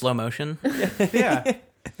go into slow motion? Yeah.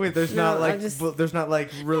 Wait, there's not like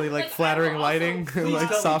really like flattering lighting and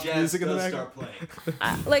like soft music in the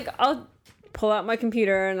background. Like I'll pull out my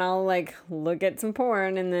computer and I'll like look at some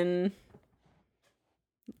porn and then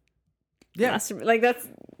like that's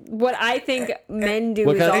what I think men do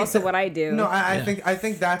is also what I do. No, I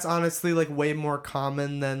think that's honestly like way more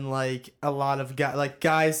common than like a lot of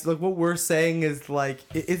guys. Like what we're saying is like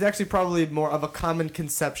it's actually probably more of a common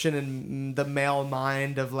conception in the male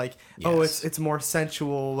mind of like it's more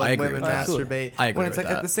sensual when women masturbate. I agree when it's with like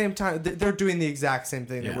that. at the same time they're doing the exact same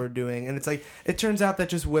thing that we're doing, and it's like it turns out that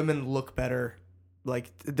just women look better.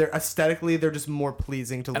 Like they're aesthetically, they're just more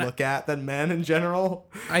pleasing to look at than men in general.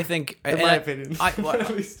 I think, in my opinion,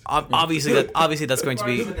 obviously that's going to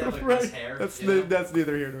be. Right. That's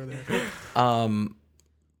neither here nor there.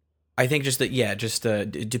 I think just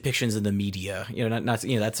depictions in the media,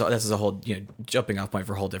 that's a whole jumping off point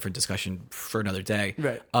for a whole different discussion for another day.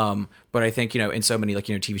 Right. But I think in so many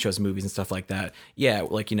TV shows, movies, and stuff like that,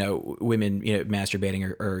 women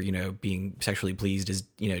masturbating or being sexually pleased is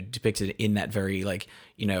depicted in that very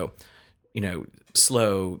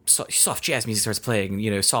slow, soft jazz music starts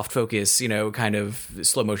playing, soft focus, kind of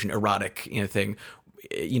slow motion erotic thing.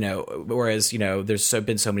 Whereas there's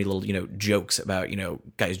been so many little jokes about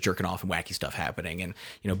guys jerking off and wacky stuff happening, and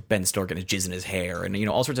Ben Stiller getting his jizz in his hair, and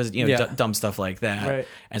all sorts of dumb stuff like that. Right.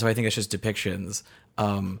 And so I think it's just depictions.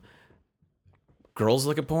 Girls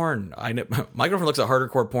look at porn. I know my girlfriend looks at harder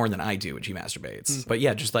core porn than I do when she masturbates. But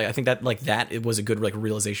yeah, just I think that it was a good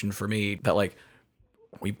realization for me that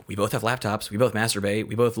we both have laptops, we both masturbate,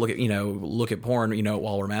 we both look at porn,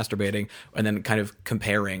 while we're masturbating, and then kind of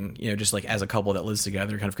comparing, just as a couple that lives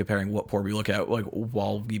together, kind of comparing what porn we look at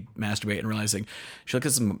while we masturbate and realizing she looks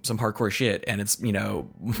at some hardcore shit and it's,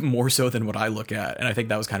 more so than what I look at. And I think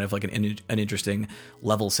that was kind of like an interesting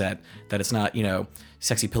level set, that it's not,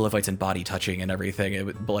 sexy pillow fights and body touching and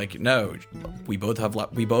everything. But no, we both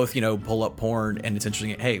pull up porn, and it's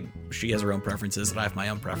interesting. Hey, she has her own preferences and I have my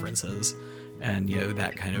own preferences. And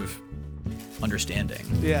that kind of understanding.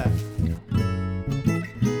 Yeah.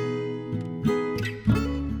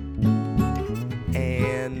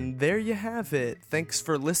 And there you have it. Thanks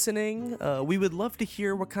for listening. We would love to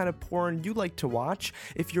hear what kind of porn you like to watch.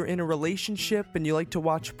 If you're in a relationship and you like to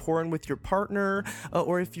watch porn with your partner,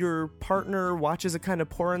 or if your partner watches a kind of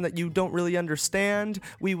porn that you don't really understand,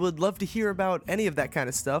 we would love to hear about any of that kind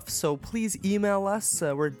of stuff. So please email us.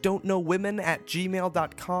 We're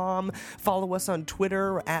don'tknowwomen@gmail.com. Follow us on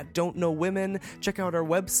Twitter @don'tknowwomen. Check out our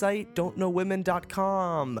website,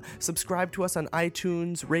 don'tknowwomen.com. Subscribe to us on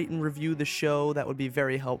iTunes. Rate and review the show. That would be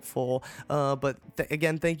very helpful. But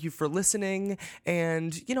again, thank you for listening.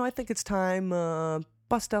 And, I think it's time,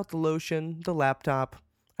 bust out the lotion, the laptop.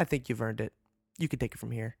 I think you've earned it. You can take it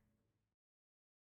from here.